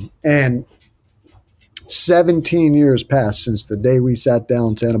 And 17 years passed since the day we sat down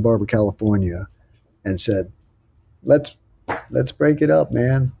in Santa Barbara, California, and said, let's break it up,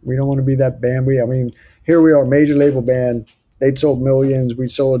 man. We don't want to be that band. Here we are, major label band. They'd sold millions. We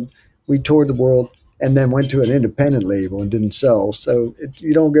toured the world, and then went to an independent label and didn't sell. So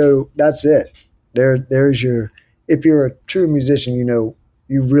you don't go, that's it. There's your, if you're a true musician, you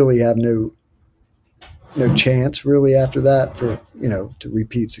really have no chance really after that for, to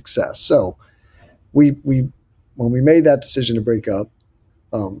repeat success. So we when we made that decision to break up,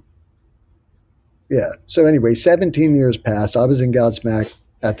 so anyway, 17 years passed. I was in Godsmack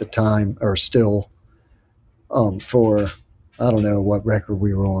at the time, or still, for, I don't know what record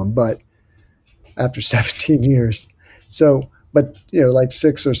we were on, but after 17 years. So, but, like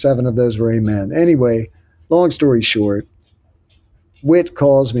 6 or 7 of those were Amen. Anyway, long story short, Whit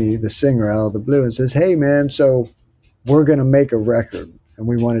calls me, the singer, out of the blue and says, hey, man, so we're going to make a record, and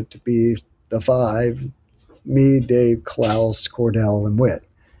we want it to be the 5, me, Dave, Klaus, Cordell, and Whit.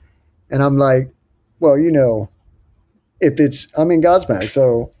 And I'm like, well, if I'm in Godsmack,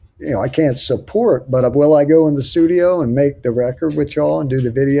 so, I can't support, but will I go in the studio and make the record with y'all and do the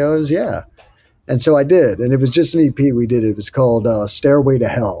videos? Yeah. And so I did. And it was just an EP we did. It was called Stairway to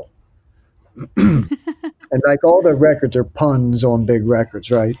Hell. And like all the records are puns on big records,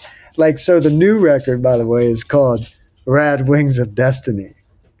 right? So the new record, by the way, is called Rad Wings of Destiny.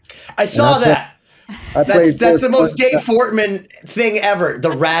 I saw that. That's the most Dave Fortman thing ever.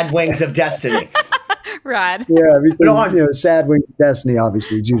 The Rad Wings of Destiny. Rad. Yeah, because, Sad Wings of Destiny,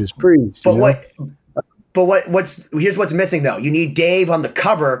 obviously, Judas Priest. But here's what's missing though. You need Dave on the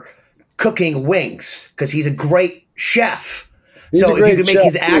cover cooking wings because he's a great chef. So if you could make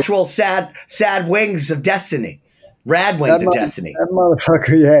his actual sad Wings of Destiny, Rad Wings of Destiny. That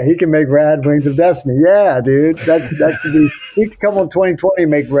motherfucker, yeah, he can make Rad Wings of Destiny. Yeah, dude, that could be. He could come on 2020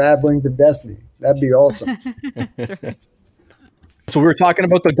 and make Rad Wings of Destiny. That'd be awesome. Right. So we were talking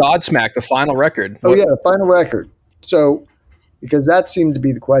about the Godsmack, the final record. Oh yeah, the final record. So because that seemed to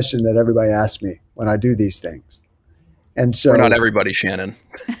be the question that everybody asks me when I do these things. And so, we're not everybody, Shannon.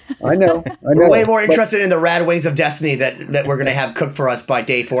 I know. We're way more interested in the Rad Wings of Destiny that we're going to have cooked for us by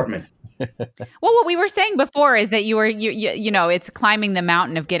Dave Fortman. Well, what we were saying before is that you it's climbing the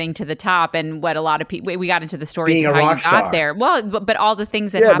mountain of getting to the top, and what a lot of people, we got into the stories Being of a how rock you got star. there. Well, but all the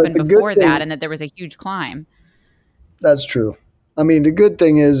things that happened before that, and that there was a huge climb. That's true. The good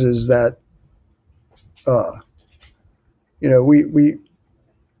thing is that,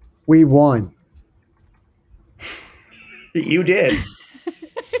 we won. You did.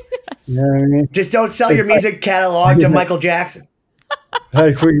 You know what I mean? Just don't sell your music catalog to Michael Jackson.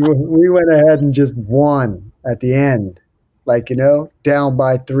 We went ahead and just won at the end, down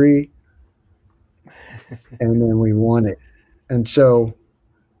by 3, and then we won it. And so,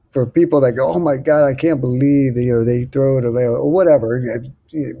 for people that go, oh my God, I can't believe they throw it away or whatever,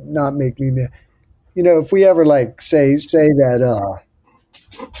 not make me mad. if we ever like say that,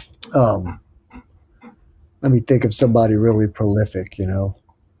 let me think of somebody really prolific,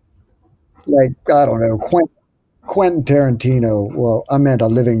 like, I don't know, Quentin Tarantino. Well, I meant a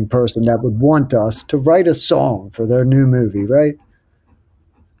living person that would want us to write a song for their new movie, right?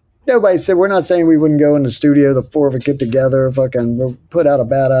 Nobody said, we're not saying we wouldn't go in the studio, the four of us get together, fucking put out a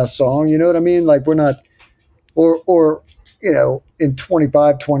badass song. You know what I mean? Like, we're not, or in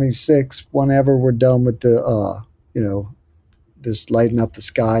 25, 26, whenever we're done with the, this Lighten Up the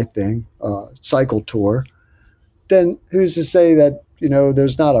Sky thing, cycle tour, then who's to say that,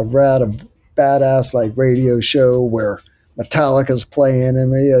 there's not a badass like radio show where Metallica's playing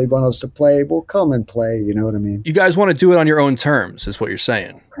and they want us to play. We'll come and play. You know what I mean? You guys want to do it on your own terms, is what you're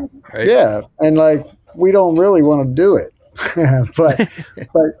saying, right? Yeah, and like we don't really want to do it, but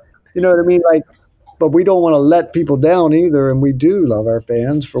you know what I mean? Like, but we don't want to let people down either, and we do love our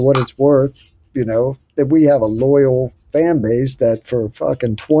fans for what it's worth. That we have a loyal fan base that for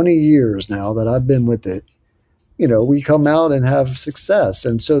fucking 20 years now that I've been with it. We come out and have success,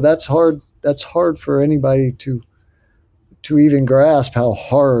 and so that's hard. That's hard for anybody to even grasp how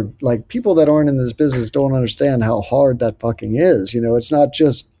hard, like people that aren't in this business don't understand how hard that fucking is. It's not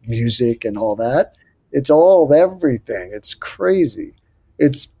just music and all that. It's all everything. It's crazy.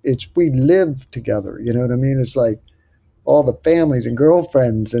 It's we live together. You know what I mean? It's like all the families and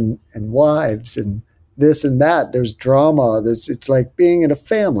girlfriends and wives and this and that. There's drama. It's like being in a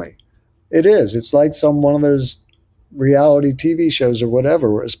family. It is. It's like one of those reality TV shows or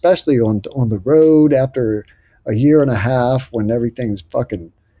whatever, especially on the road after a year and a half when everything's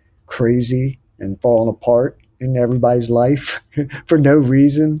fucking crazy and falling apart in everybody's life for no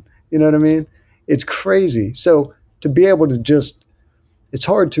reason. You know what I mean? It's crazy. So to be able to it's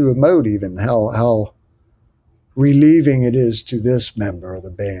hard to emote even how relieving it is to this member of the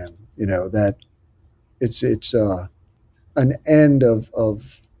band, that it's an end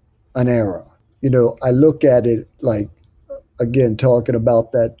of an era. I look at it like, again, talking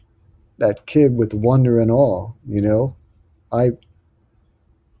about that kid with wonder and awe, I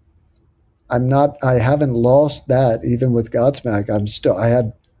haven't lost that even with Godsmack. I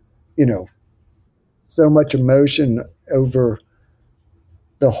had, so much emotion over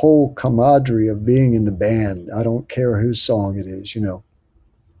the whole camaraderie of being in the band. I don't care whose song it is,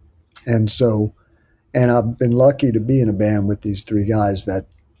 And so, and I've been lucky to be in a band with these three guys that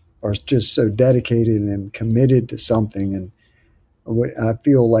are just so dedicated and committed to something. And I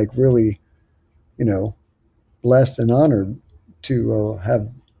feel like really, blessed and honored to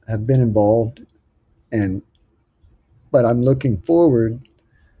have been involved. But I'm looking forward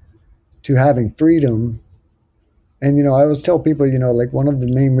to having freedom. And, I always tell people, like one of the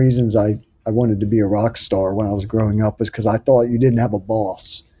main reasons I wanted to be a rock star when I was growing up was because I thought you didn't have a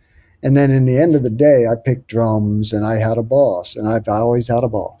boss. And then in the end of the day, I picked drums and I had a boss, and I've always had a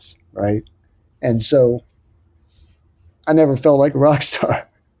boss, right? And so I never felt like a rock star.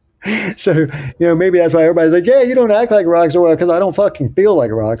 So, maybe that's why everybody's like, yeah, you don't act like a rock star, because I don't fucking feel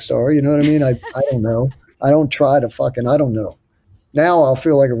like a rock star. You know what I mean? I don't know. I don't try to I don't know. Now I'll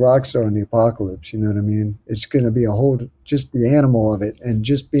feel like a rock star in the apocalypse. You know what I mean? It's going to be just the animal of it, and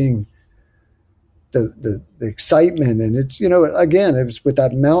just being the excitement. And it's, again, it was with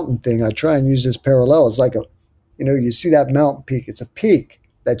that mountain thing. I try and use this parallel. It's like you see that mountain peak. It's a peak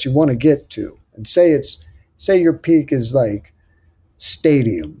that you want to get to, and say your peak is like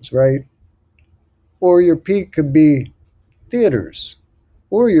stadiums, right? Or your peak could be theaters,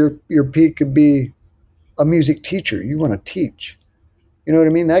 or your peak could be a music teacher. You want to teach. You know what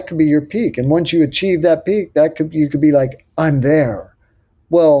I mean? That could be your peak. And once you achieve that peak, you could be like, I'm there.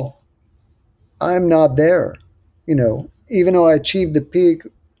 Well, I'm not there. Even though I achieved the peak,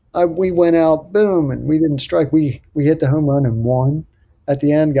 we went out, boom, and we didn't strike. We hit the home run and won at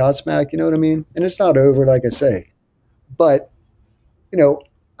the end, Godsmack. You know what I mean? And it's not over, like I say. But,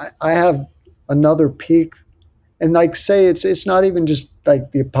 I have another peak. And like say, it's not even just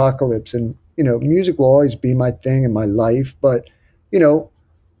like the apocalypse. And, music will always be my thing in my life. But,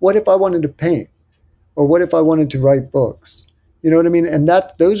 what if I wanted to paint? Or what if I wanted to write books? You know what I mean? And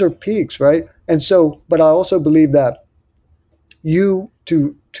those are peaks, right? And so, but I also believe that to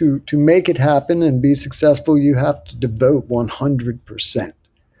make it happen and be successful, you have to devote 100%.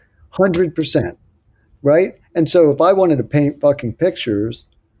 100%, right? And so if I wanted to paint fucking pictures,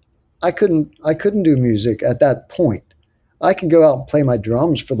 I couldn't do music at that point. I can go out and play my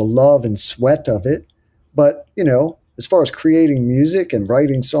drums for the love and sweat of it. But, as far as creating music and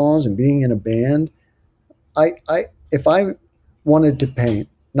writing songs and being in a band, if I wanted to paint,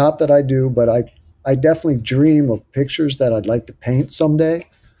 not that I do, but I definitely dream of pictures that I'd like to paint someday.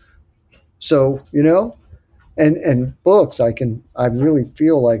 So, and books, I really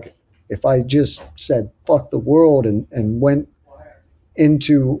feel like if I just said, fuck the world and went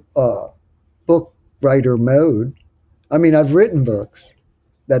into book writer mode, I mean, I've written books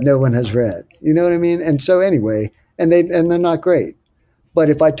that no one has read, you know what I mean? And so anyway, and they're not great. But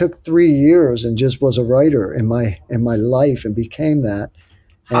if I took 3 years and just was a writer in my life and became that,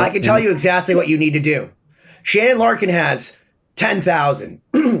 I can tell you exactly what you need to do. Shannon Larkin has 10,000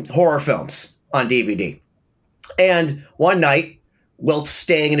 horror films on DVD. And one night, while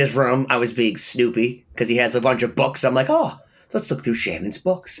staying in his room, I was being snoopy because he has a bunch of books. I'm like, oh, let's look through Shannon's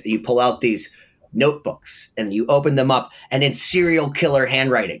books. And you pull out these notebooks and you open them up, and in serial killer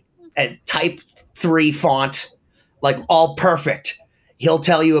handwriting and type 3 font, like all perfect. He'll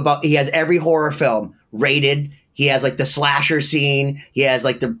tell you about, he has every horror film rated. He has like the slasher scene. He has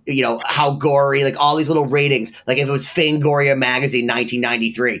like the, how gory, like all these little ratings. Like if it was Fangoria magazine,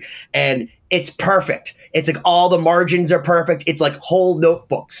 1993, and it's perfect. It's like all the margins are perfect. It's like whole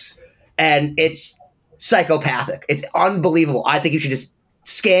notebooks, and it's psychopathic. It's unbelievable. I think you should just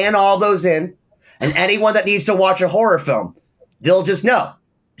scan all those in, and anyone that needs to watch a horror film, they'll just know.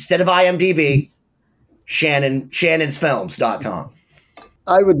 Instead of IMDb, shannonsfilms.com.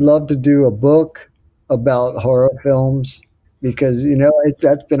 I would love to do a book about horror films because,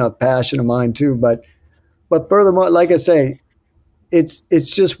 that's been a passion of mine too. But furthermore, like I say, it's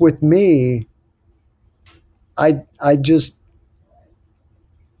just with me, I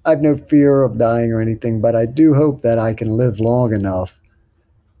have no fear of dying or anything, but I do hope that I can live long enough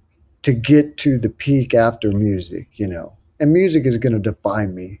to get to the peak after music, and music is going to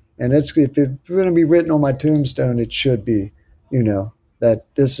define me. And if it's going to be written on my tombstone, it should be, that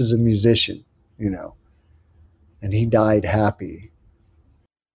this is a musician, and he died happy.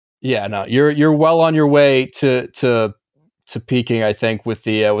 Yeah, no, you're well on your way to peaking, I think, with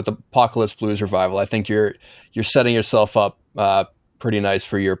the Apocalypse Blues revival. I think you're setting yourself up pretty nice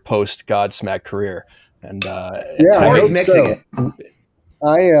for your post Godsmack career. And Corey's mixing it.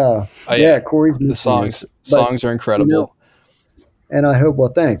 Corey's the songs are incredible. And I hope,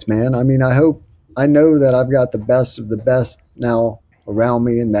 thanks, man. I mean, I know that I've got the best of the best now around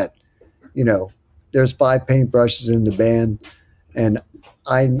me, and that, there's 5 paintbrushes in the band, and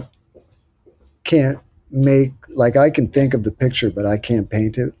I can't I can think of the picture, but I can't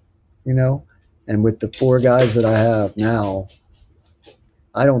paint it, and with the 4 guys that I have now,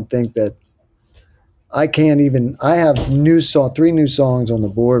 I don't think that I have 3 new songs on the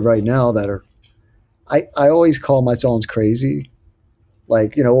board right now that are, I always call my songs crazy.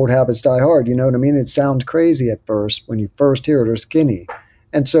 Like, Old Habits Die Hard, you know what I mean? It sounds crazy at first when you first hear it, or skinny.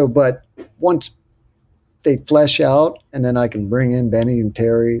 And so, but once they flesh out, and then I can bring in Benny and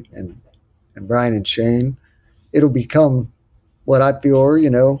Terry and Brian and Shane, it'll become what I feel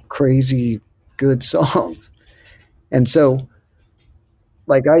are, crazy good songs. And so,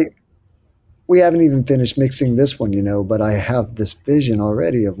 like, we haven't even finished mixing this one, but I have this vision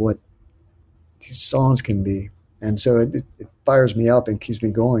already of what these songs can be. And so it fires me up and keeps me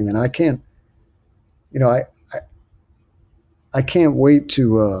going. And I can't, I can't wait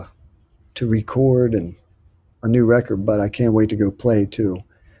to record a new record, but I can't wait to go play too.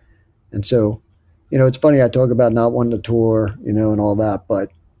 And so, it's funny, I talk about not wanting to tour, and all that,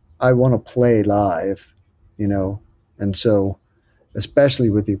 but I want to play live, and so, especially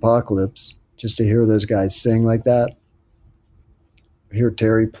with the Apocalypse, just to hear those guys sing like that, hear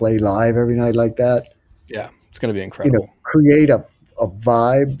Terry play live every night like that. Yeah, it's going to be incredible. Create a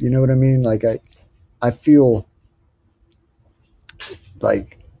vibe, you know what I mean? Like I feel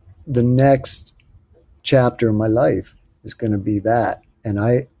like the next chapter in my life is going to be that. And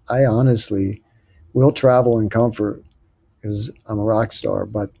I honestly will travel in comfort because I'm a rock star,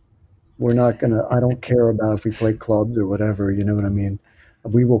 but we're not going to, I don't care about if we play clubs or whatever, you know what I mean?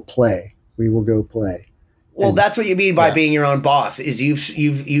 We will play. We will go play. Well, that's what you mean by being your own boss. Is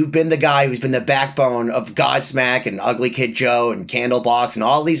you've been the guy who's been the backbone of Godsmack and Ugly Kid Joe and Candlebox and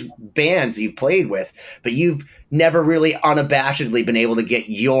all these bands you've played with, but you've never really unabashedly been able to get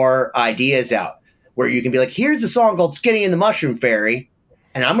your ideas out where you can be like, here's a song called Skinny and the Mushroom Fairy,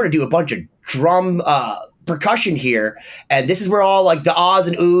 and I'm going to do a bunch of drum percussion here, and this is where all like the ahs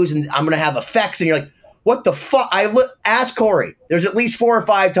and oohs, and I'm going to have effects, and you're like, what the fuck? Ask Corey. There's at least 4 or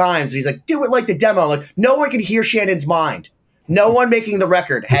 5 times. He's like, do it like the demo. I'm like, no one can hear Shannon's mind. No one making the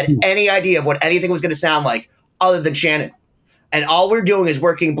record had any idea of what anything was going to sound like other than Shannon. And all we're doing is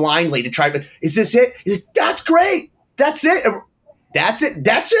working blindly to try to, is this it? He's like, that's great. That's it. That's it.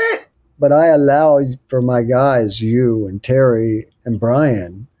 That's it. But I allow for my guys, you and Terry and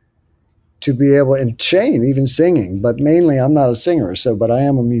Brian, to be able, and Shane even singing, but mainly I'm not a singer. So, but I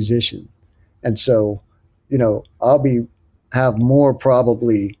am a musician. And so, you know, I'll have more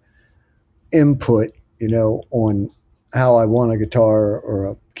probably input, you know, on how I want a guitar or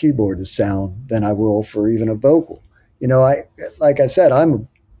a keyboard to sound than I will for even a vocal. You know, like I said, I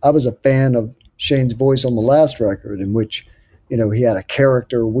was a fan of Shane's voice on the last record, in which, you know, he had a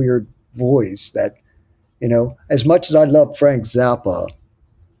character, weird voice that, you know, as much as I love Frank Zappa,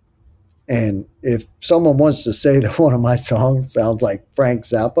 and if someone wants to say that one of my songs sounds like Frank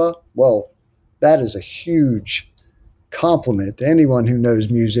Zappa, well, that is a huge compliment to anyone who knows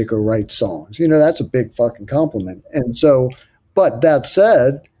music or writes songs. You know, that's a big fucking compliment. And so, but that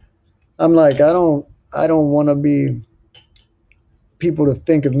said, I'm like, I don't want to be people to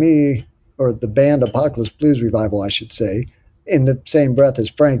think of me, or the band Apocalypse Blues Revival, I should say, in the same breath as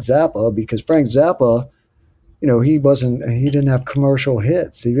Frank Zappa, because Frank Zappa, you know, he didn't have commercial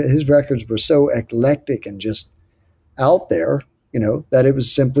hits. His records were so eclectic and just out there, you know, that it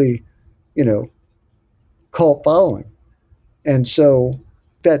was simply, you know, cult following. And so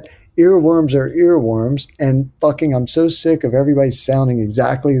that earworms are earworms, and fucking, I'm so sick of everybody sounding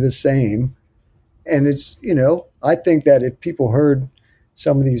exactly the same. And it's, you know, I think that if people heard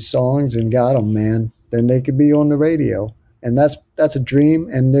some of these songs and got them, man, then they could be on the radio. And that's a dream.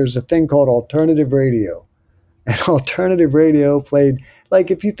 And there's a thing called alternative radio. And alternative radio played,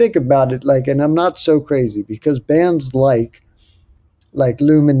 like, if you think about it, like, and I'm not so crazy, because bands like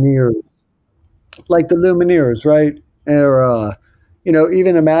Lumineers, like the Lumineers, right? Or, you know,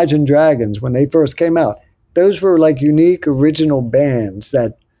 even Imagine Dragons, when they first came out, those were like unique, original bands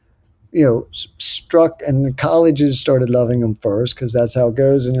that, you know, struck, and the colleges started loving them first, because that's how it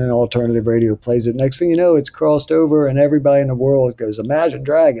goes. And then alternative radio plays it. Next thing you know, it's crossed over, and everybody in the world goes, Imagine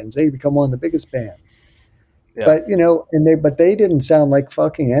Dragons. They become one of the biggest bands. Yeah. But, you know, but they didn't sound like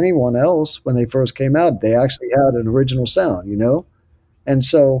fucking anyone else when they first came out. They actually had an original sound, you know? And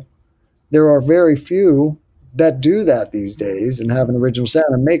so there are very few that do that these days and have an original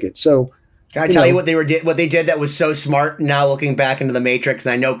sound and make it. So, can I tell you what they did that was so smart now looking back into the Matrix?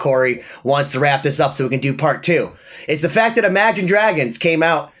 And I know Corey wants to wrap this up so we can do part 2. It's the fact that Imagine Dragons came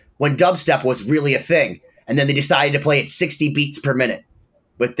out when dubstep was really a thing. And then they decided to play it 60 beats per minute.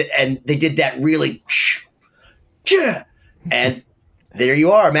 And they did that really... And there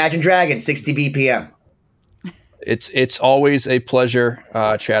you are, Imagine Dragons, 60 BPM. It's always a pleasure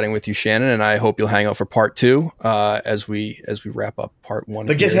chatting with you, Shannon, and I hope you'll hang out for part 2 as we wrap up part 1.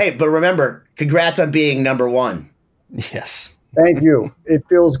 But but remember, congrats on being number 1. Yes. Thank you. It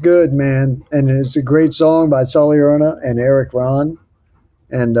feels good, man. And it's a great song by Sully Erna and Eric Ron.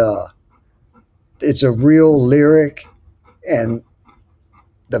 And it's a real lyric, and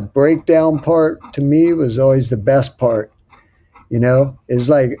the breakdown part to me was always the best part. You know, it's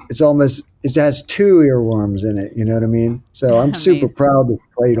like, it has 2 earworms in it. You know what I mean? So I'm super proud to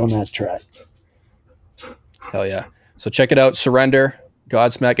play it on that track. Hell yeah. So check it out. Surrender,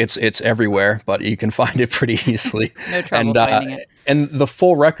 Godsmack. It's everywhere, but you can find it pretty easily. No trouble finding it. And the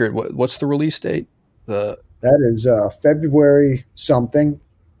full record, what's the release date? That is February something.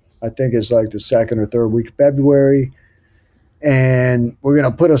 I think it's like the 2nd or 3rd week of February. And we're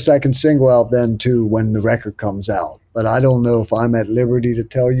going to put a second single out then too when the record comes out. But I don't know if I'm at liberty to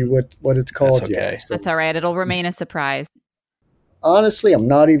tell you what it's called yet. So, that's all right. It'll remain a surprise. Honestly, I'm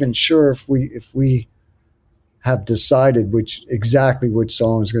not even sure if we have decided exactly which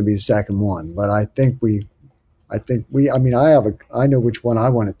song is going to be the second one. But I know which one I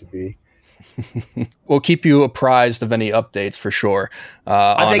want it to be. We'll keep you apprised of any updates for sure.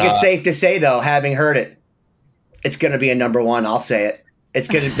 I think it's safe to say, though, having heard it, it's going to be a number 1. I'll say it. It's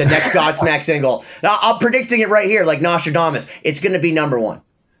going to the next Godsmack single. Now, I'm predicting it right here, like Nostradamus. It's going to be number 1.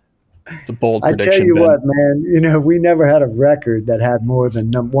 It's a bold prediction. I tell you Ben. what, man. You know, we never had a record that had more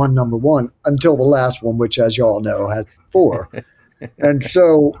than one number 1 until the last one, which, as you all know, had 4. And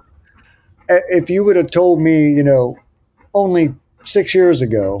so, if you would have told me, you know, only 6 years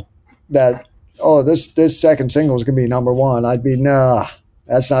ago that, this second single is going to be number 1, I'd be, nah,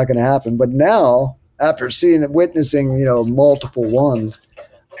 that's not going to happen. But now, after witnessing, you know, multiple ones,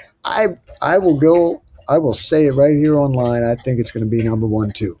 I will say it right here online. I think it's going to be number 1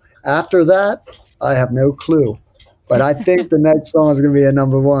 too. After that, I have no clue, but I think the next song is going to be a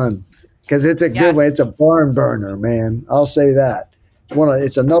number 1 because it's a good one. It's a barn burner, man. I'll say that.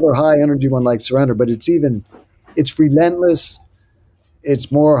 It's another high energy one like Surrender, but it's relentless.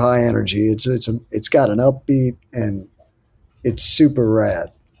 It's more high energy. It's got an upbeat, and it's super rad.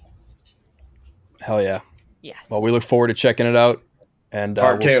 Hell yeah. Yes. Well, we look forward to checking it out. And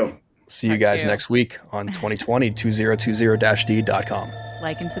part 2. See you guys next week on 2020, 2020-d.com.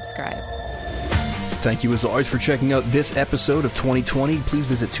 Like and subscribe. Thank you as always for checking out this episode of 2020. Please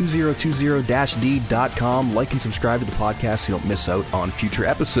visit 2020-d.com. Like and subscribe to the podcast so you don't miss out on future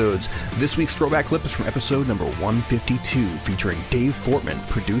episodes. This week's throwback clip is from episode number 152, featuring Dave Fortman,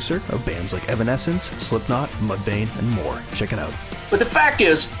 producer of bands like Evanescence, Slipknot, Mudvayne, and more. Check it out. But the fact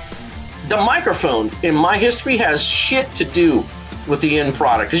is, the microphone in my history has shit to do with the end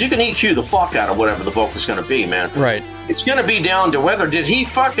product, because you can EQ the fuck out of whatever the vocal's going to be, man. Right. It's going to be down to whether did he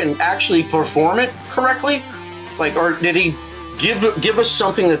fucking actually perform it correctly, like, or did he give us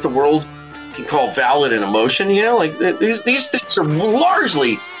something that the world can call valid in emotion? You know, like these things are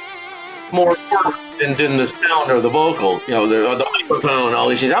largely more important than the sound or the vocal. You know, the microphone, all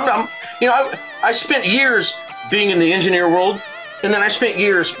these things. I spent years being in the engineer world, and then I spent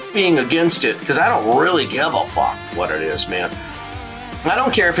years being against it because I don't really give a fuck what it is, man. I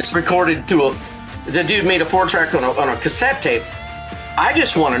don't care if it's recorded to the dude made a 4-track on a cassette tape. I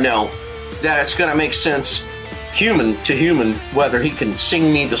just want to know that it's going to make sense human to human, whether he can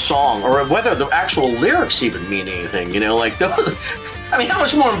sing me the song or whether the actual lyrics even mean anything, you know, like those, I mean, how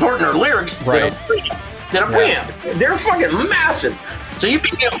much more important are lyrics than a preamp? They're fucking massive. So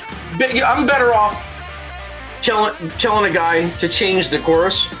I'm better off telling a guy to change the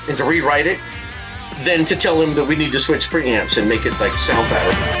chorus and to rewrite it than to tell him that we need to switch preamps and make it like sound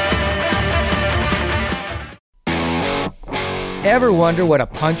better. Ever wonder what a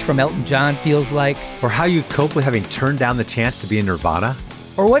punch from Elton John feels like? Or how you'd cope with having turned down the chance to be in Nirvana?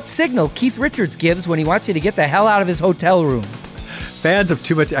 Or what signal Keith Richards gives when he wants you to get the hell out of his hotel room? Fans of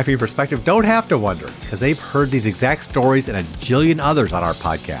Too Much Effing Perspective don't have to wonder, because they've heard these exact stories and a jillion others on our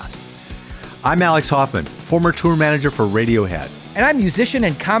podcast. I'm Alex Hoffman, former tour manager for Radiohead. And I'm musician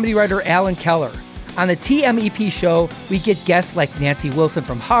and comedy writer Alan Keller. On the TMEP show, we get guests like Nancy Wilson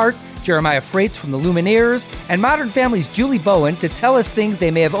from Heart, Jeremiah Freites from the Lumineers, and Modern Family's Julie Bowen to tell us things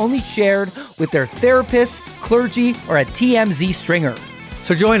they may have only shared with their therapist, clergy, or a TMZ stringer.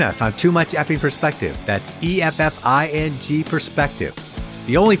 So join us on Too Much Effing Perspective. That's EFFING Perspective.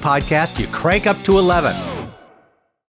 The only podcast you crank up to 11.